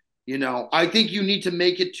shit. I think you need to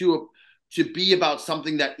make it to be about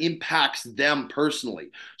something that impacts them personally.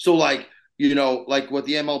 So like what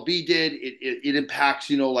the MLB did, it impacts,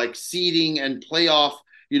 like seeding and playoff,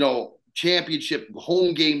 championship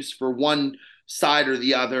home games for one side or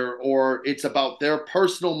the other, or it's about their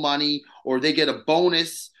personal money, or they get a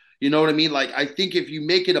bonus. You know what I mean? Like, I think if you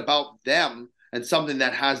make it about them and something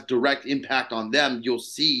that has direct impact on them, you'll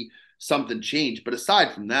see something change. But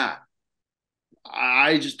aside from that,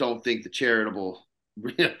 I just don't think the charitable,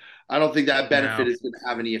 I don't think that benefit No. is going to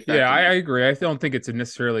have any Yeah, effect I on. agree. I don't think it's a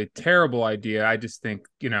necessarily terrible idea. I just think,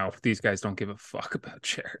 these guys don't give a fuck about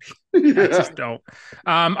charity. I just don't.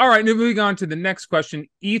 All right, now moving on to the next question.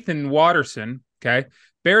 Ethan Watterson. Okay.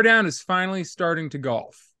 Bear Down is finally starting to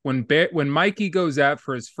golf. When Mikey goes out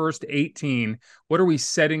for his first 18, what are we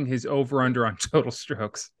setting his over under on total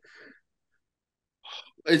strokes?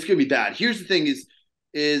 It's gonna be bad. Here's the thing: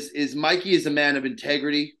 is Mikey is a man of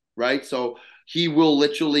integrity, right? So he will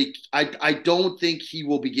literally. I don't think he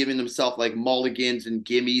will be giving himself like mulligans and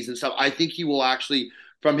gimmies and stuff. I think he will actually,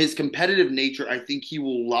 from his competitive nature, I think he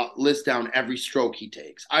will list down every stroke he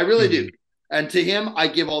takes. I really do. Mm-hmm. And to him, I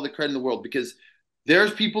give all the credit in the world because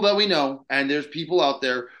there's people that we know, and there's people out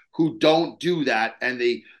there who don't do that, and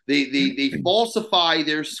they falsify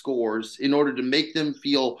their scores in order to make them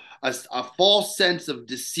feel a false sense of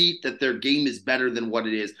deceit that their game is better than what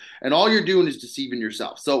it is, and all you're doing is deceiving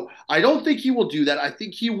yourself. So I don't think he will do that. I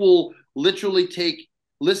think he will literally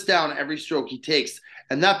list down every stroke he takes.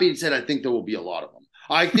 And that being said, I think there will be a lot of them.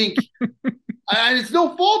 I think, and it's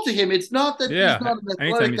no fault to him. It's not that he's Yeah, not an anytime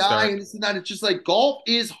athletic you guy start. and this and that. It's just like golf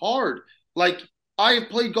is hard. Like, I have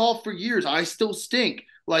played golf for years. I still stink.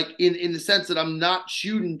 Like, in the sense that I'm not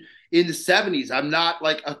shooting in the 70s. I'm not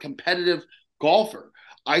like a competitive golfer.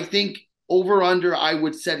 I think over under, I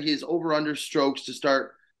would set his over under strokes to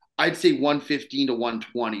start. I'd say 115 to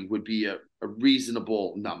 120 would be a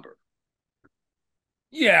reasonable number.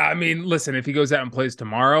 Yeah, I mean, listen, if he goes out and plays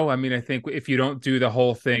tomorrow, I mean, I think if you don't do the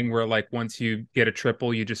whole thing where like once you get a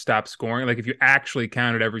triple, you just stop scoring. Like if you actually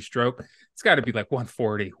counted every stroke, it's got to be like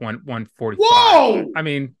 140, 145. Whoa! I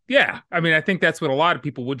mean, yeah. I mean, I think that's what a lot of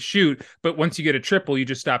people would shoot. But once you get a triple, you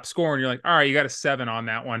just stop scoring. You're like, all right, you got a 7 on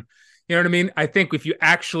that one. You know what I mean? I think if you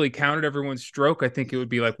actually counted everyone's stroke, I think it would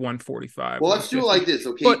be like 145, Well, let's do it 150. like this,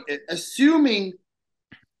 okay? But Assuming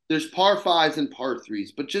there's par fives and par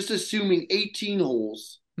threes, but just assuming 18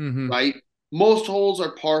 holes, mm-hmm, right? Most holes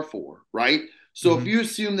are par four, right? So if mm-hmm. you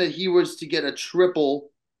assume that he was to get a triple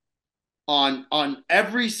on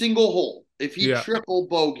every single hole, if he Yeah. triple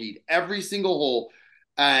bogeyed every single hole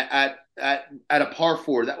at a par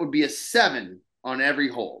four, that would be a 7 on every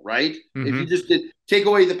hole, right? If you Mm-hmm. just did take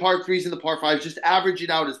away the par threes and the par fives, just average it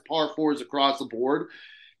out as par fours across the board.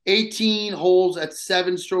 18 holes at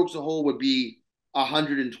 7 strokes a hole would be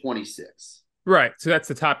 126. Right. So that's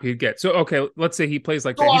the top he'd get. So okay, let's say he plays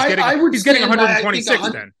like So that. I would He's getting stand by. 126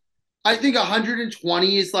 then. I think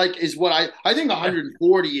 120 is what I think Yeah.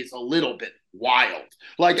 140 is a little bit wild.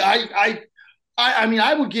 Like I mean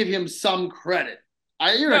I would give him some credit.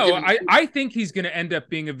 You're not No, giving. I think he's going to end up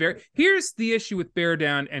being a very. Here's the issue with Bear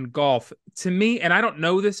Down and golf. To me, and I don't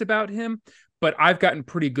know this about him, but I've gotten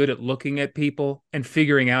pretty good at looking at people and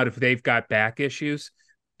figuring out if they've got back issues.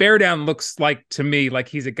 Bear Down looks like to me like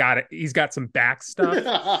he's got some back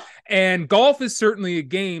stuff. And golf is certainly a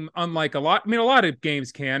game unlike a lot. I mean, a lot of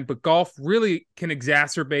games can, but golf really can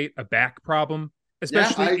exacerbate a back problem, Yeah, I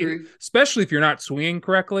especially agree. especially if you're not swinging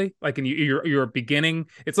correctly. Like and you're beginning.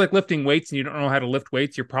 It's like lifting weights and you don't know how to lift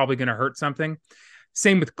weights. You're probably going to hurt something.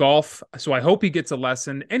 Same with golf. So I hope he gets a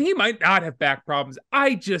lesson, and he might not have back problems.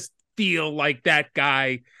 I just feel like that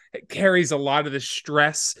guy carries a lot of the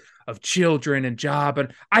stress of children and job,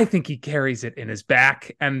 and I think he carries it in his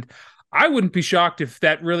back. And I wouldn't be shocked if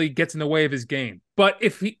that really gets in the way of his game. But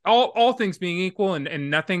if he all things being equal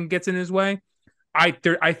and nothing gets in his way, I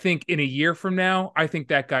think in a year from now, I think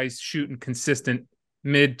that guy's shooting consistent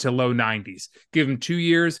mid to low 90s. Give him 2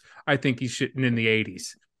 years, I think he's shooting in the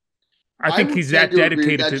 80s. I I think would he's tend that to agree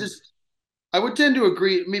with dedicated that. to. Just I would tend to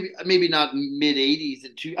agree. Maybe not mid 80s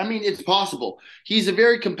and two. I mean, it's possible. He's a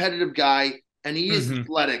very competitive guy. and he is Mm-hmm.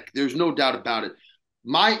 athletic. There's no doubt about it.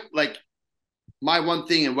 My one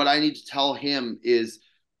thing and what I need to tell him is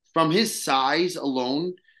from his size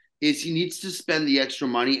alone is he needs to spend the extra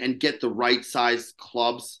money and get the right size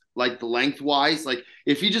clubs like the lengthwise. Like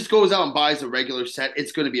if he just goes out and buys a regular set,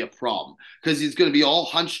 it's going to be a problem because he's going to be all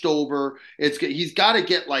hunched over. He's got to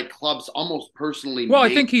get like clubs almost personally Well, I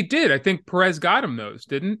made. think he did. I think Perez got him those,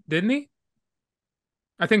 didn't he?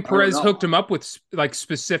 I think I don't Perez hooked know. him up with like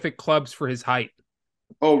specific clubs for his height.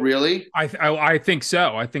 Oh, really? I think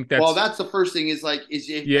so. I think Well, that's that's the first thing is like is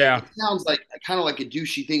it, yeah. it sounds like kind of like a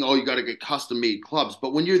douchey thing. Oh, you got to get custom made clubs,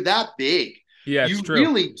 but when you're that big, Yeah, it's you true.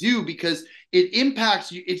 really do because it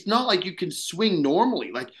impacts you. It's not like you can swing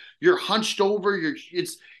normally. Like you're hunched over.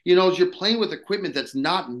 You're playing with equipment that's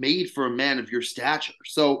not made for a man of your stature.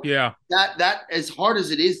 So Yeah. that as hard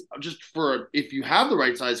as it is, just for if you have the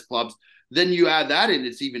right size clubs, then you add that in,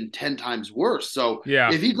 it's even 10 times worse. So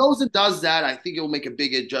Yeah. if he goes and does that, I think it'll make a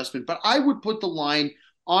big adjustment. But I would put the line,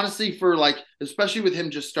 honestly, for like, especially with him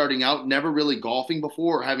just starting out, never really golfing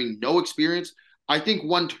before, having no experience, I think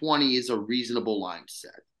 120 is a reasonable line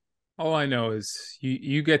set. All I know is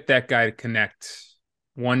you get that guy to connect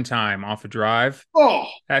one time off a drive. Oh,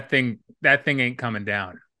 That thing ain't coming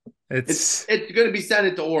down. it's It's it's going to be sent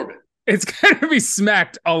into orbit. it's gonna be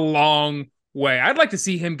smacked a long way. I'd like to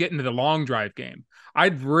see him get into the long drive game.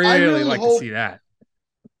 I'd I really really like to hope see that.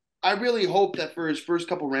 I really hope that for his first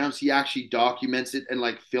couple rounds, he actually documents it and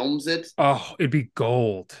like films it. Oh, it'd be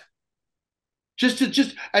gold. Just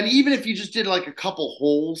and even if you just did like a couple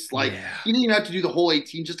holes, like Yeah. you didn't even have to do the whole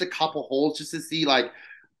 18, just a couple holes just to see like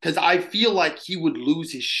because I feel like he would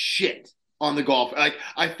lose his shit on the golf. Like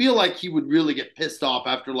I feel like he would really get pissed off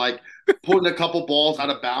after like putting a couple balls out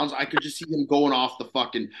of bounds. I could just see him going off the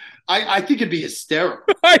fucking I think it'd be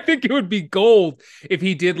hysterical. I think it would be gold if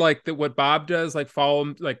he did like what Bob does, like follow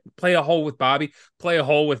him, like play a hole with Bobby, play a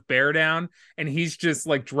hole with Bear Down, and he's just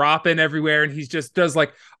like dropping everywhere, and he's just does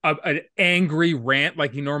like an angry rant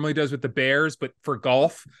like he normally does with the Bears, but for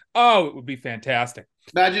golf. Oh, it would be fantastic.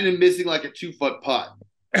 Imagine him missing like a 2 foot putt.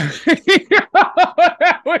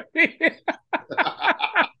 That would be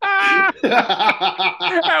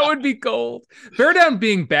that would be gold. Bear Down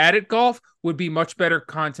being bad at golf would be much better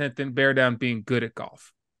content than Bear Down being good at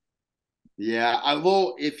golf. Yeah,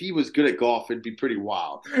 although if he was good at golf, it'd be pretty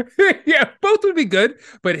wild. Yeah, both would be good,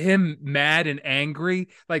 but him mad and angry,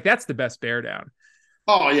 like that's the best Bear Down.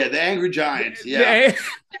 Oh yeah, the Angry Giants. Yeah.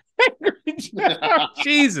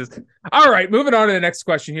 Jesus. All right, moving on to the next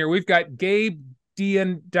question here. We've got Gabe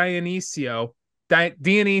Dionisio.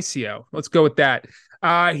 Dionisio. Let's go with that.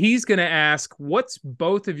 He's going to ask, what's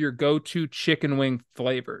both of your go-to chicken wing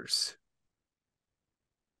flavors?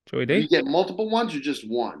 Joey Do you D? get multiple ones or just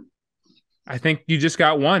one? I think you just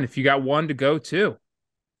got one. If you got one to go to.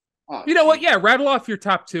 Oh, You know what? geez. Yeah, rattle off your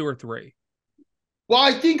top two or three. Well,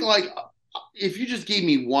 I think like if you just gave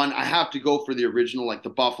me one, I have to go for the original, like the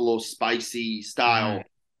Buffalo spicy style Mm,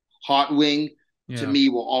 hot wing. To yeah. me,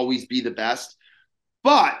 will always be the best.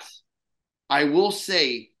 But I will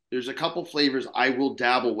say there's a couple flavors I will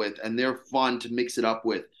dabble with, and they're fun to mix it up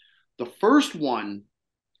with. The first one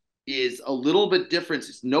is a little bit different.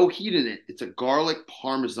 It's no heat in it. It's a garlic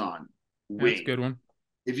parmesan That's a wing. good one.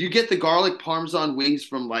 If you get the garlic parmesan wings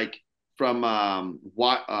from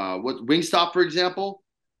what Wingstop, for example,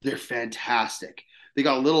 they're fantastic. They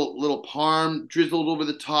got a little parm drizzled over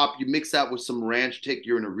the top. You mix that with some ranch tick,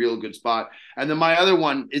 you're in a real good spot. And then my other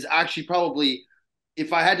one is actually probably,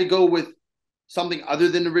 if I had to go with something other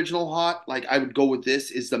than original hot, like I would go with this,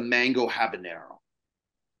 is the mango habanero.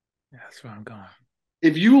 Yeah, that's where I'm going.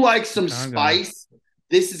 If you like some That's where I'm going. spice,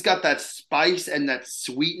 this has got that spice and that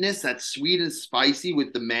sweetness, that sweet and spicy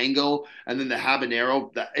with the mango and then the habanero.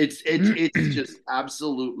 It's just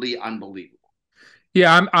absolutely unbelievable.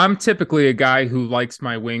 Yeah, I'm typically a guy who likes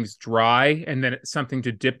my wings dry and then it's something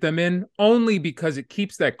to dip them in, only because it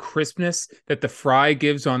keeps that crispness that the fry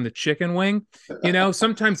gives on the chicken wing.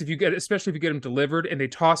 Sometimes if you get, especially if you get them delivered and they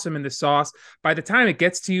toss them in the sauce, by the time it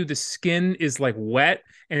gets to you, the skin is like wet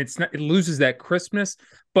and it loses that crispness.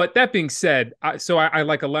 But that being said, I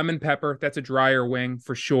like a lemon pepper. That's a drier wing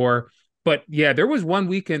for sure. But yeah, there was one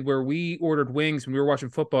weekend where we ordered wings when we were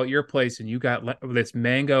watching football at your place, and you got this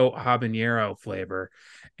mango habanero flavor,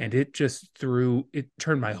 and it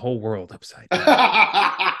turned my whole world upside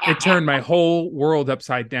down. It turned my whole world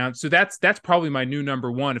upside down. So that's probably my new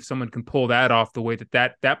number one if someone can pull that off the way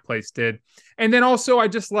that place did. And then also I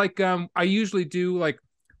just like I usually do like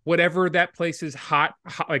whatever that place's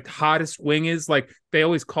like hottest wing is. Like they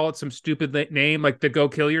always call it some stupid name, like the Go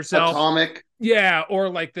Kill Yourself. Atomic. Yeah, or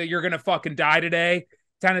like the you're gonna fucking die today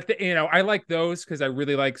kind of thing. I like those because I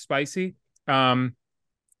really like spicy.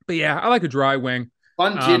 But yeah, I like a dry wing.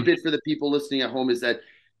 Fun Um, tidbit for the people listening at home is that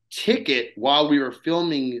Ticket, while we were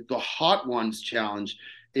filming the Hot Ones challenge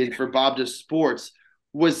in for Bob Does Sports,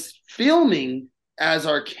 was filming as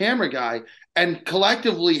our camera guy and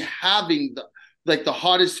collectively having the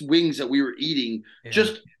hottest wings that we were eating yeah,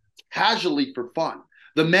 just casually for fun.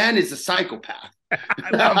 The man is a psychopath. I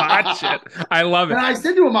love hot shit. I love And it. I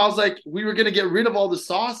said to him, I was like, we were gonna get rid of all the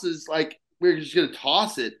sauces, like we were just gonna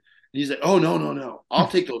toss it. And he's like, oh no, no, no, I'll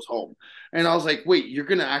take those home. And I was like, wait, you're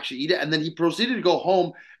gonna actually eat it? And then he proceeded to go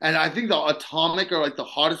home. And I think the atomic or like the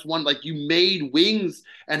hottest one, like you made wings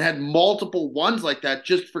and had multiple ones like that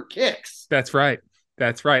just for kicks. That's right.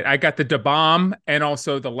 That's right. I got the Da Bomb and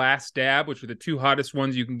also the Last Dab, which are the two hottest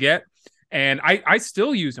ones you can get. And I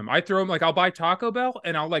still use them. I throw them like I'll buy Taco Bell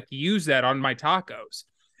and I'll like use that on my tacos.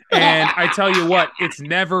 And I tell you what, it's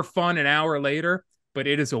never fun an hour later, but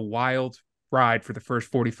it is a wild ride for the first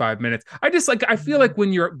 45 minutes. I just like, I feel like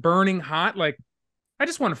when you're burning hot, like I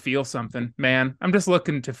just want to feel something, man. I'm just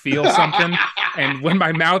looking to feel something. And when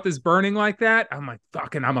my mouth is burning like that, I'm like,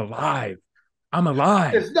 fucking, I'm alive. I'm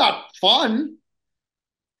alive. It's not fun.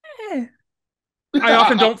 Eh. I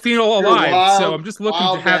often don't feel You're alive, so I'm just looking to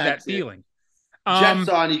wild have bad. that feeling. Jeff Um,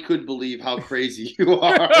 Sani couldn't believe how crazy you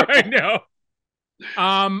are. I know.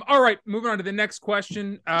 All right, moving on to the next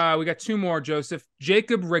question. We got two more, Joseph.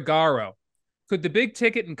 Jacob Regaro. Could the big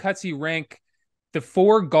ticket and Cutsy rank the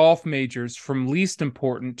four golf majors from least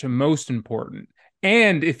important to most important?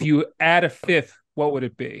 And if you add a fifth, what would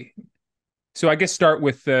it be? So I guess start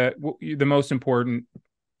with the most important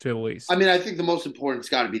to the I least. mean, I think the most important's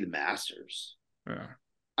got to be the Masters. Yeah.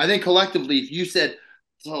 I think collectively, if you said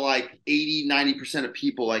to like 80, 90% of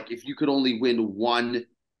people, like if you could only win one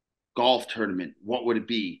golf tournament, what would it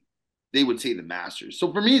be? They would say the Masters.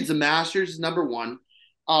 So for me, it's the Masters number one.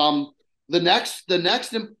 Um, the next,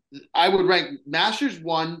 I would rank Masters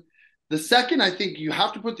one. The second, I think you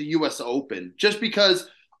have to put the U.S. Open just because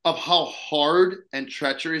of how hard and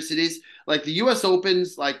treacherous it is. Like the U.S.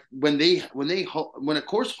 Opens, like when a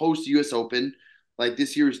course hosts the U.S. Open, like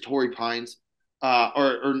this year is Torrey Pines,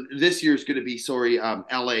 or this year is going to be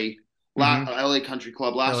L.A. Mm-hmm. LA Country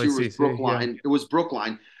Club. Last year was LACC. Yeah. Brookline. It was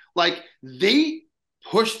Brookline. Like they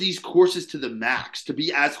push these courses to the max to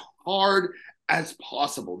be as hard as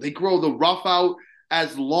possible. They grow the rough out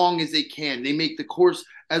as long as they can. They make the course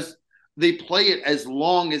as they play it as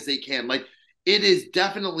long as they can. Like it is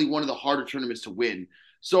definitely one of the harder tournaments to win.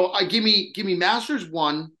 So I give me Masters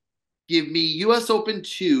one, give me US Open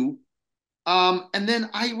two, and then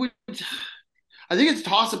I think it's a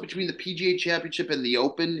toss up between the PGA Championship and the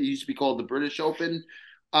Open. It used to be called the British Open.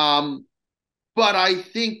 Um, but I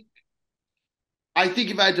think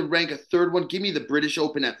if I had to rank a third one, give me the British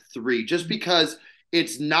Open at three, just because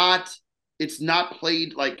it's not it's not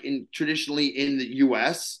played like in traditionally in the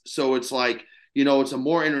US. So it's like, it's a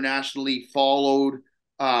more internationally followed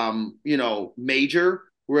major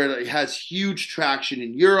where it has huge traction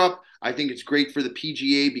in Europe. I think it's great for the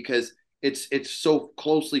PGA because it's so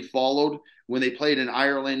closely followed when they play it in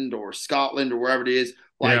Ireland or Scotland or wherever it is.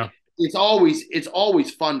 Like Yeah. it's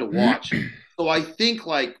always fun to watch. So I think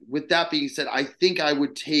like with that being said, I think I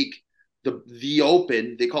would take the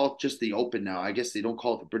Open. They call it just the Open now. I guess they don't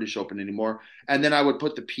call it the British Open anymore. And then I would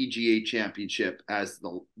put the PGA Championship as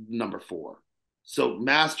the number four. So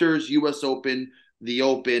Masters, US Open, the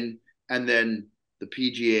Open, and then the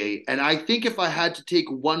PGA. And I think if I had to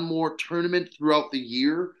take one more tournament throughout the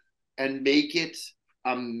year and make it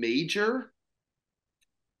a major,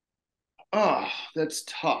 oh, that's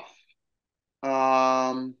tough.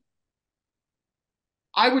 Um,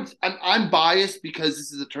 I'm biased because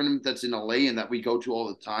this is a tournament that's in LA and that we go to all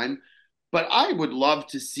the time. But I would love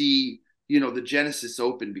to see, the Genesis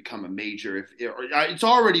Open become a major. If it's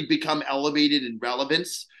already become elevated in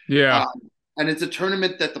relevance, Yeah. um, and it's a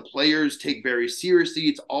tournament that the players take very seriously.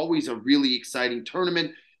 It's always a really exciting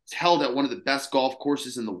tournament. It's held at one of the best golf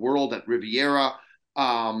courses in the world at Riviera,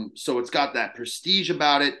 so it's got that prestige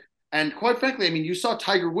about it. And quite frankly, I mean, you saw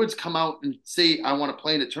Tiger Woods come out and say, "I want to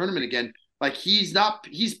play in a tournament again." Like he's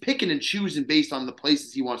picking and choosing based on the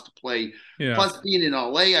places he wants to play. Yeah. Plus, being in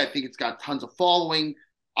LA, I think it's got tons of following.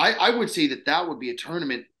 I would say that would be a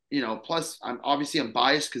tournament. Plus I'm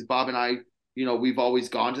biased because Bob and I, we've always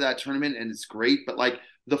gone to that tournament and it's great. But like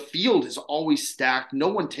the field is always stacked. No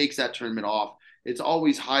one takes that tournament off. It's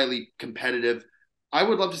always highly competitive. I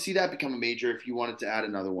would love to see that become a major if you wanted to add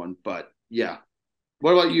another one. But yeah,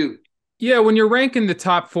 what about you? Yeah, when you're ranking the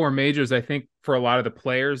top four majors, I think for a lot of the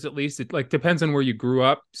players, at least, it like depends on where you grew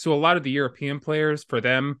up. So a lot of the European players, for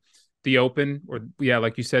them, the Open, or yeah,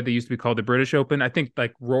 like you said, they used to be called the British Open. I think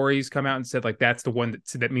like Rory's come out and said like that's the one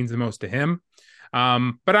that means the most to him.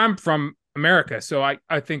 But I'm from America, so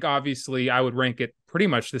I think obviously I would rank it pretty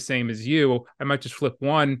much the same as you. I might just flip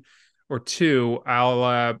one or two.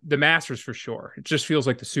 I'll the Masters for sure. It just feels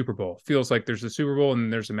like the Super Bowl. Feels like there's the Super Bowl and then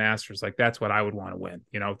there's the Masters. Like that's what I would want to win.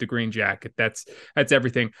 You know, the green jacket. That's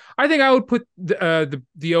everything. I think I would put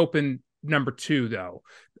the Open number two though,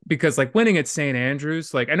 because like winning at St.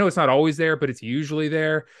 Andrews, like I know it's not always there, but it's usually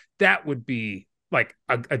there. That would be like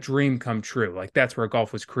a dream come true. Like that's where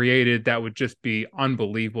golf was created. That would just be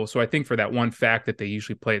unbelievable. So I think for that one fact that they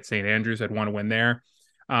usually play at St. Andrews, I'd want to win there.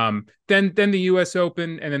 Then the US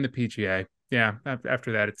Open and then the PGA. Yeah,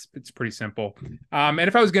 after that it's pretty simple. And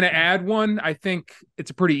if I was going to add one, I think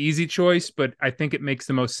it's a pretty easy choice, but I think it makes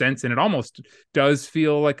the most sense and it almost does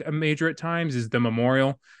feel like a major at times is the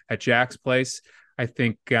Memorial at Jack's Place. I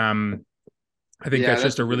think that's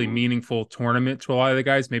just a really meaningful tournament to a lot of the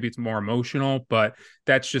guys. Maybe it's more emotional, but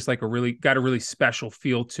that's just like got a really special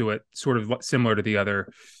feel to it, sort of similar to the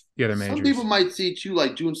other majors. Some people might see too,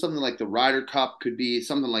 like doing something like the Ryder Cup could be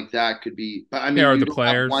something like that. Could be, but I mean, or the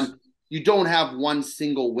players. You don't have one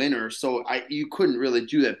single winner, so you couldn't really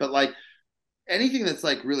do that. But like anything that's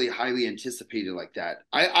like really highly anticipated like that,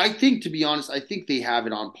 I think, to be honest, I think they have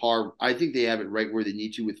it on par. I think they have it right where they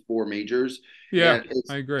need to with four majors. Yeah,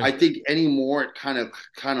 I agree. I think anymore it kind of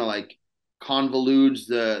like convolutes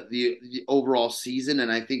the overall season,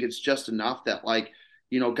 and I think it's just enough that like,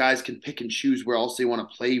 you know, guys can pick and choose where else they want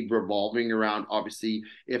to play, revolving around obviously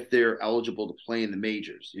if they're eligible to play in the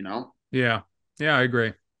majors, you know? Yeah, I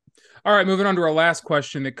agree. All right, moving on to our last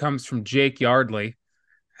question that comes from Jake Yardley.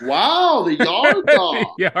 Wow, the Yard Dog.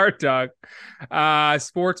 Yard Dog.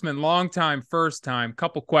 Sportsman, long time, first time.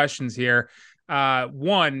 Couple questions here.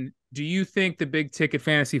 One, do you think the big ticket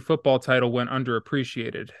fantasy football title went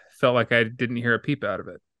underappreciated? Felt like I didn't hear a peep out of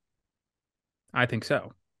it. I think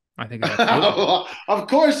so. I think of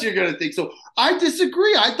course you're going to think so. I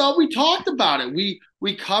disagree. I thought we talked about it.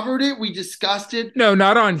 We covered it. We discussed it. No,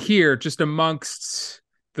 not on here, just amongst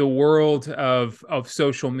the world of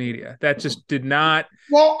social media. That just did not.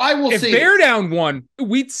 Well, I will say, if Bear Down won,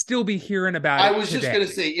 we'd still be hearing about it. I was just going to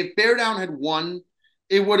say, if Bear Down had won,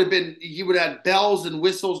 it would have been, he would have had bells and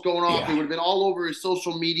whistles going off. It would have been all over his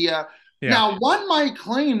social media. Now, one might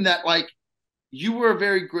claim that like you were a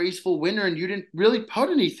very graceful winner and you didn't really put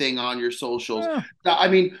anything on your socials. I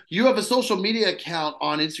mean, you have a social media account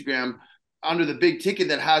on Instagram under the big ticket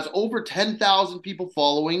that has over 10,000 people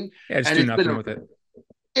following. Yeah, just do nothing with it.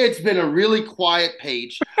 It's been a really quiet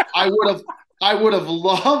page. I would have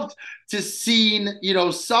loved to seen, you know,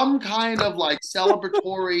 some kind of like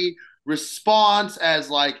celebratory response as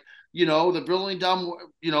like, you know, the Burlington,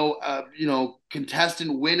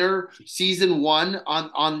 contestant winner season 1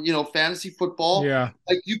 on fantasy football. Yeah.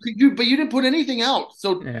 Like but you didn't put anything out.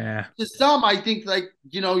 So to some, I think like,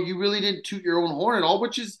 you know, you really didn't toot your own horn at all,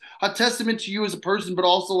 which is a testament to you as a person, but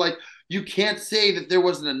also like, you can't say that there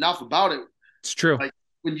wasn't enough about it. It's true. Like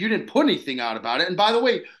when you didn't put anything out about it. And by the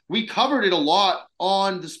way, we covered it a lot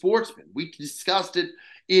on the Sportsman. We discussed it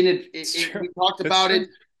we talked about it.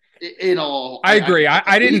 I agree.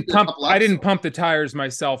 I didn't pump the tires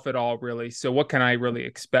myself at all, really. So what can I really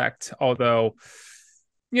expect? Although,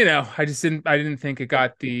 you know, I didn't think it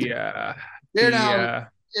got the Bear Down.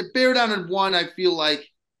 If Bear Down had won, I feel like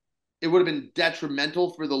it would have been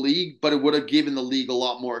detrimental for the league, but it would have given the league a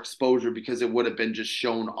lot more exposure because it would have been just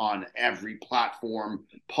shown on every platform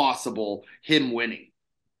possible, him winning.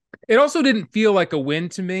 It also didn't feel like a win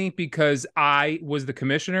to me because I was the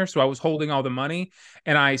commissioner, so I was holding all the money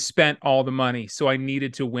and I spent all the money, so I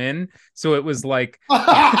needed to win. So it was like, so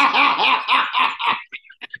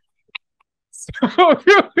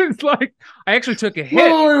it was like I actually took a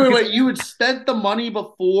hit. Wait! You had spent the money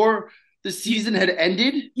before the season had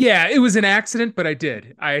ended? Yeah, it was an accident, but I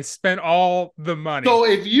did. I spent all the money. So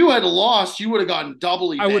if you had lost, you would have gotten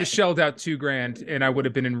doubly. I would have shelled out $2,000, and I would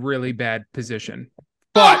have been in really bad position.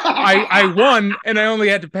 But I won, and I only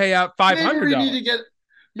had to pay out $500.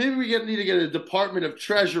 Maybe we need to get a Department of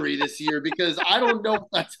Treasury this year because I don't know if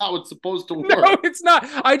that's how it's supposed to work. No, it's not.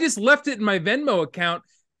 I just left it in my Venmo account,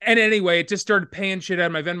 and anyway, it just started paying shit out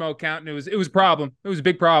of my Venmo account, and it was a problem. It was a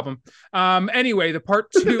big problem. Anyway, the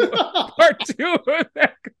part two of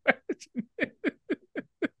that question.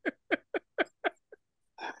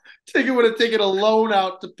 Ticket would have taken a loan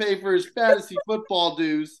out to pay for his fantasy football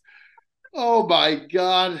dues. Oh my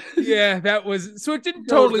God! Yeah, that was so. It didn't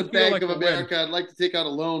totally feel Bank like of America. I'd like to take out a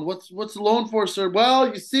loan. What's the loan for, sir?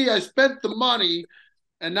 Well, you see, I spent the money,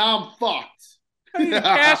 and now I'm fucked. I need a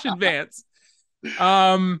cash advance.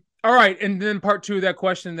 All right, and then part two of that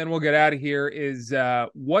question, then we'll get out of here, is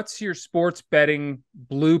what's your sports betting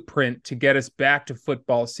blueprint to get us back to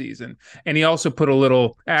football season? And he also put a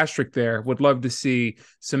little asterisk there. Would love to see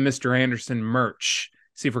some Mr. Anderson merch.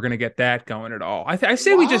 See if we're going to get that going at all. I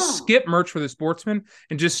say we just Wow. skip merch for the Sportsman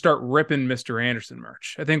and just start ripping Mr. Anderson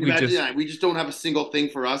merch. I think we Imagine just that. We just don't have a single thing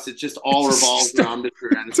for us. It's just all revolves it's around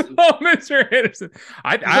Mr. Anderson. all Mr. Anderson.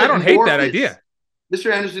 He's I like don't hate that Morpheus. idea.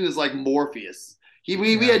 Mr. Anderson is like Morpheus.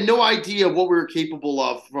 We Yeah, had no idea what we were capable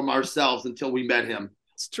of from ourselves until we met him.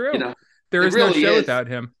 it's You true. know, There it is no really show is. without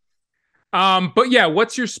him. But yeah,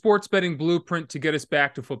 what's your sports betting blueprint to get us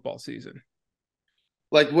back to football season?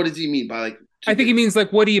 Like, what does he mean by like to I think he get? means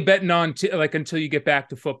like, what are you betting on to, like until you get back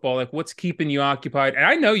to football? Like, what's keeping you occupied? And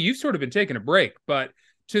I know you've sort of been taking a break, but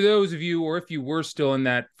to those of you, or if you were still in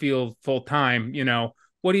that field full time,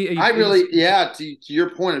 what do you? I really, yeah. To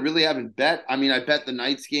your point, I really haven't bet. I mean, I bet the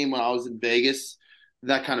Knights game when I was in Vegas.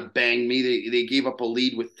 That kind of banged me. They gave up a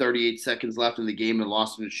lead with 38 seconds left in the game and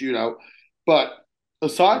lost in a shootout. But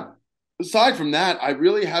aside aside from that, I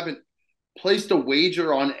really haven't placed a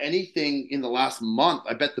wager on anything in the last month.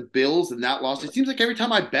 I bet the Bills and that lost. It seems like every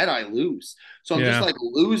time I bet, I lose. So I'm just Yeah, like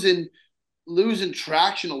losing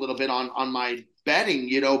traction a little bit on my betting,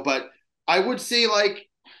 But I would say like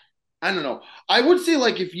I don't know. I would say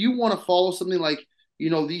like if you want to follow something like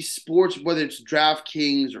these sports, whether it's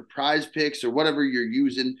DraftKings or Prize Picks or whatever you're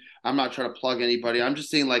using. I'm not trying to plug anybody. I'm just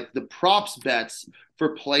saying like the props bets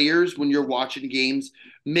for players when you're watching games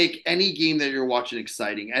make any game that you're watching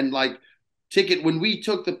exciting. And like ticket when we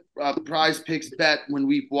took the Prize Picks bet when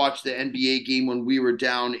we watched the NBA game when we were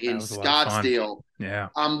down in that was a lot of fun. Scottsdale. Yeah,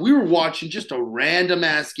 We were watching just a random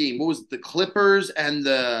ass game. What was it? The Clippers and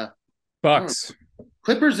the I don't know, Bucks.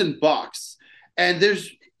 Clippers and Bucks. And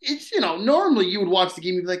it's normally you would watch the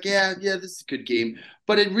game and be like, yeah, this is a good game.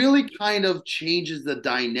 But it really kind of changes the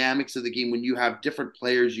dynamics of the game when you have different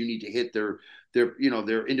players you need to hit their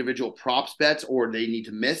individual props bets or they need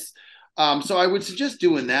to miss. So I would suggest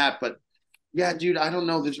doing that. But yeah, dude, I don't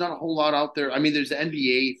know. There's not a whole lot out there. I mean, there's the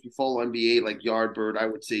NBA. If you follow NBA like Yardbird, I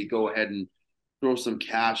would say go ahead and throw some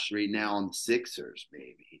cash right now on the Sixers,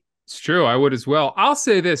 maybe. It's true. I would as well. I'll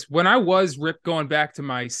say this: when I was going back to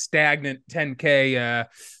my stagnant 10K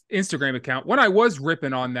Instagram account, when I was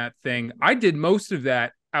ripping on that thing, I did most of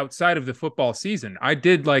that outside of the football season. I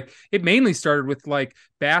did like it mainly started with like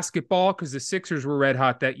basketball because the Sixers were red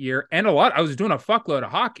hot that year, and a lot. I was doing a fuckload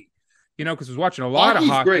of hockey, because I was watching a lot of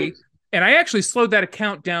Hockey's great. hockey. And I actually slowed that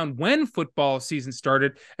account down when football season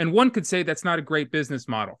started. And one could say that's not a great business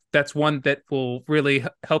model. That's one that will really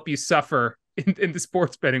help you suffer in the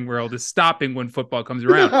sports betting world is stopping when football comes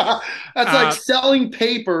around. That's like Uh, selling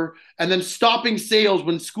paper and then stopping sales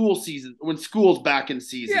when school's back in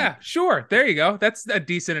season. yeah, sure. There you go. That's a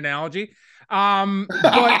decent analogy.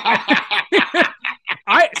 But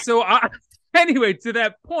anyway, to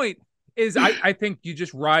that point is I think you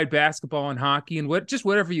just ride basketball and hockey and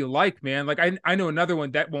whatever you like, man. Like I know another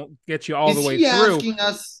one that won't get you all the Is way he through. asking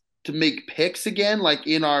us to make picks again, like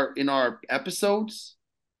in our episodes?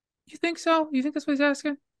 You think so? You think that's what he's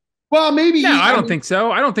asking? Well, maybe No, he. I I don't mean, think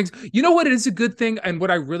so. I don't think so. You know what? It is a good thing. And what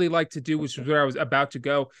I really like to do, which is where I was about to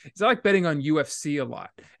go, is I like betting on UFC a lot.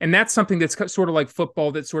 And that's something that's sort of like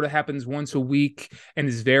football that sort of happens once a week and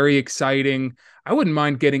is very exciting. I wouldn't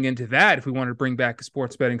mind getting into that if we wanted to bring back a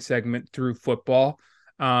sports betting segment through football.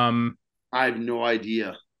 Um, I have no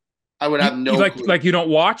idea. I would you, have you no like clue. you don't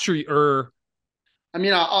watch or I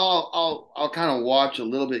mean, I'll kind of watch a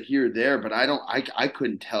little bit here or there, but I don't. I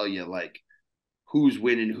couldn't tell you like who's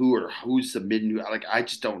winning who or who's submitting who. Like I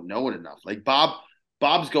just don't know it enough. Like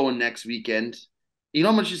Bob's going next weekend. You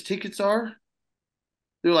know how much his tickets are?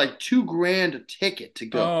 They're like 2 grand a ticket to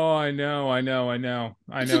go.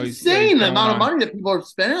 I It's know he's insane the going amount of on. money that people are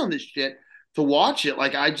spending on this shit to watch it.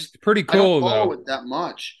 Like Pretty I don't cool follow though. it that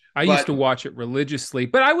much. I used But to watch it religiously,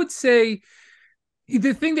 but I would say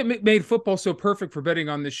the thing that made football so perfect for betting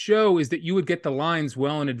on the show is that you would get the lines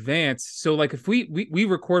well in advance. So like if we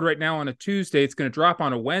record right now on a Tuesday, it's going to drop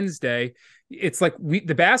on a Wednesday. It's like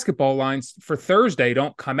the basketball lines for Thursday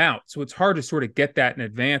don't come out. So it's hard to sort of get that in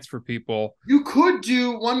advance for people.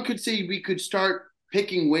 one could say we could start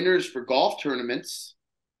picking winners for golf tournaments.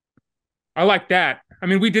 I like that. I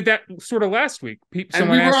mean, we did that sort of last week. And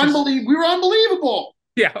Someone asked us, we were unbelievable.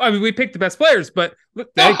 yeah, I mean, we picked the best players, but look,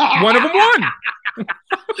 one of them won.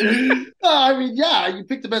 I mean, yeah, you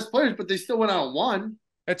picked the best players, but they still went out and won.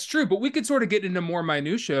 That's true, but we could sort of get into more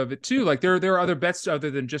minutia of it too. Like there are other bets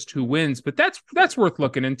other than just who wins, but that's worth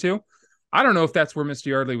looking into. I don't know if that's where Mr.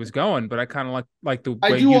 Yardley was going, but I kind of like the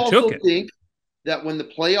I way do you took also it. think that when the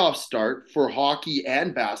playoffs start for hockey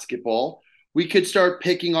and basketball, we could start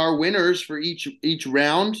picking our winners for each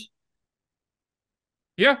round.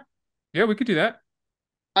 Yeah. Yeah, we could do that.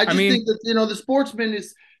 I I just mean, think that the sportsman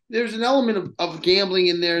is there's an element of gambling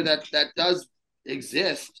in there that does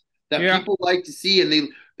exist that yeah. people like to see, and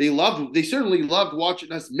they certainly loved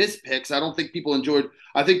watching us miss picks. I don't think people enjoyed.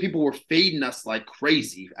 I think people were fading us like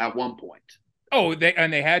crazy at one point. Oh, they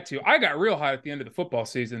had to. I got real hot at the end of the football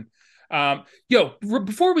season.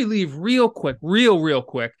 Before we leave, real quick, real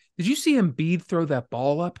quick, did you see Embiid throw that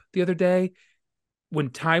ball up the other day when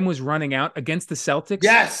time was running out against the Celtics?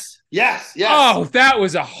 Yes, yes, yes. Oh, that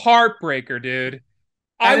was a heartbreaker, dude.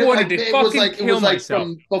 I And wanted to fucking it kill was like myself.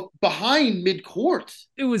 from behind mid court.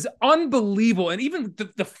 It was unbelievable, and even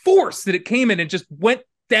the force that it came in and just went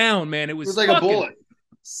down, man. It It was was like a fucking bullet.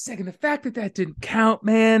 second. The fact that that didn't count,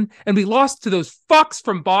 man, and we lost to those fucks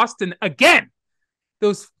from Boston again.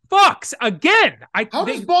 Those fucks again. How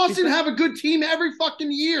does Boston have a good team every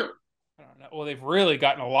fucking year? I don't know. Well, they've really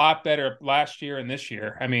gotten a lot better last year and this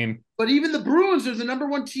year. I mean, But even the Bruins are the number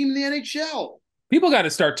one team in the NHL. people got to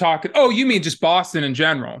start talking. Oh, you mean just Boston in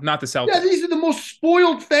general, not the Celtics? Yeah, these are the most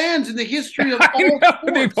spoiled fans in the history of I all know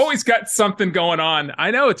sports. they've always got something going on.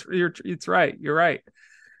 I know it's right. You're right.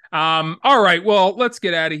 All right. Well, let's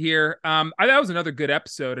get out of here. That was another good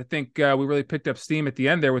episode. I think we really picked up steam at the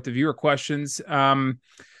end there with the viewer questions.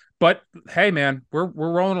 But hey, man, we're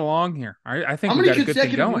rolling along here. I think How we many got a good thing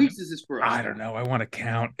consecutive going. weeks is this for us? I don't know. I want to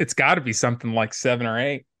count. It's got to be something like 7 or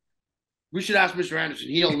 8. We should ask Mr. Anderson.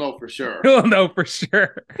 He'll know for sure. We'll know for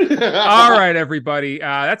sure. All right, everybody.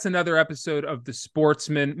 That's another episode of The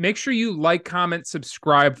Sportsman. Make sure you like, comment,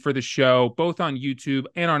 subscribe for the show, both on YouTube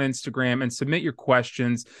and on Instagram, and submit your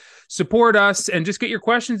questions. Support us and just get your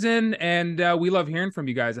questions in. And we love hearing from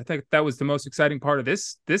you guys. I think that was the most exciting part of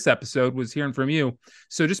this episode was hearing from you.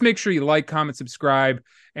 So just make sure you like, comment, subscribe,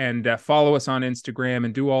 and follow us on Instagram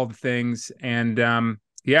and do all the things. And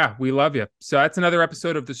yeah, we love you. So that's another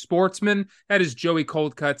episode of The Sportsman. That is Joey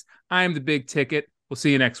Coldcuts. I am the Big Ticket. We'll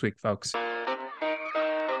see you next week, folks.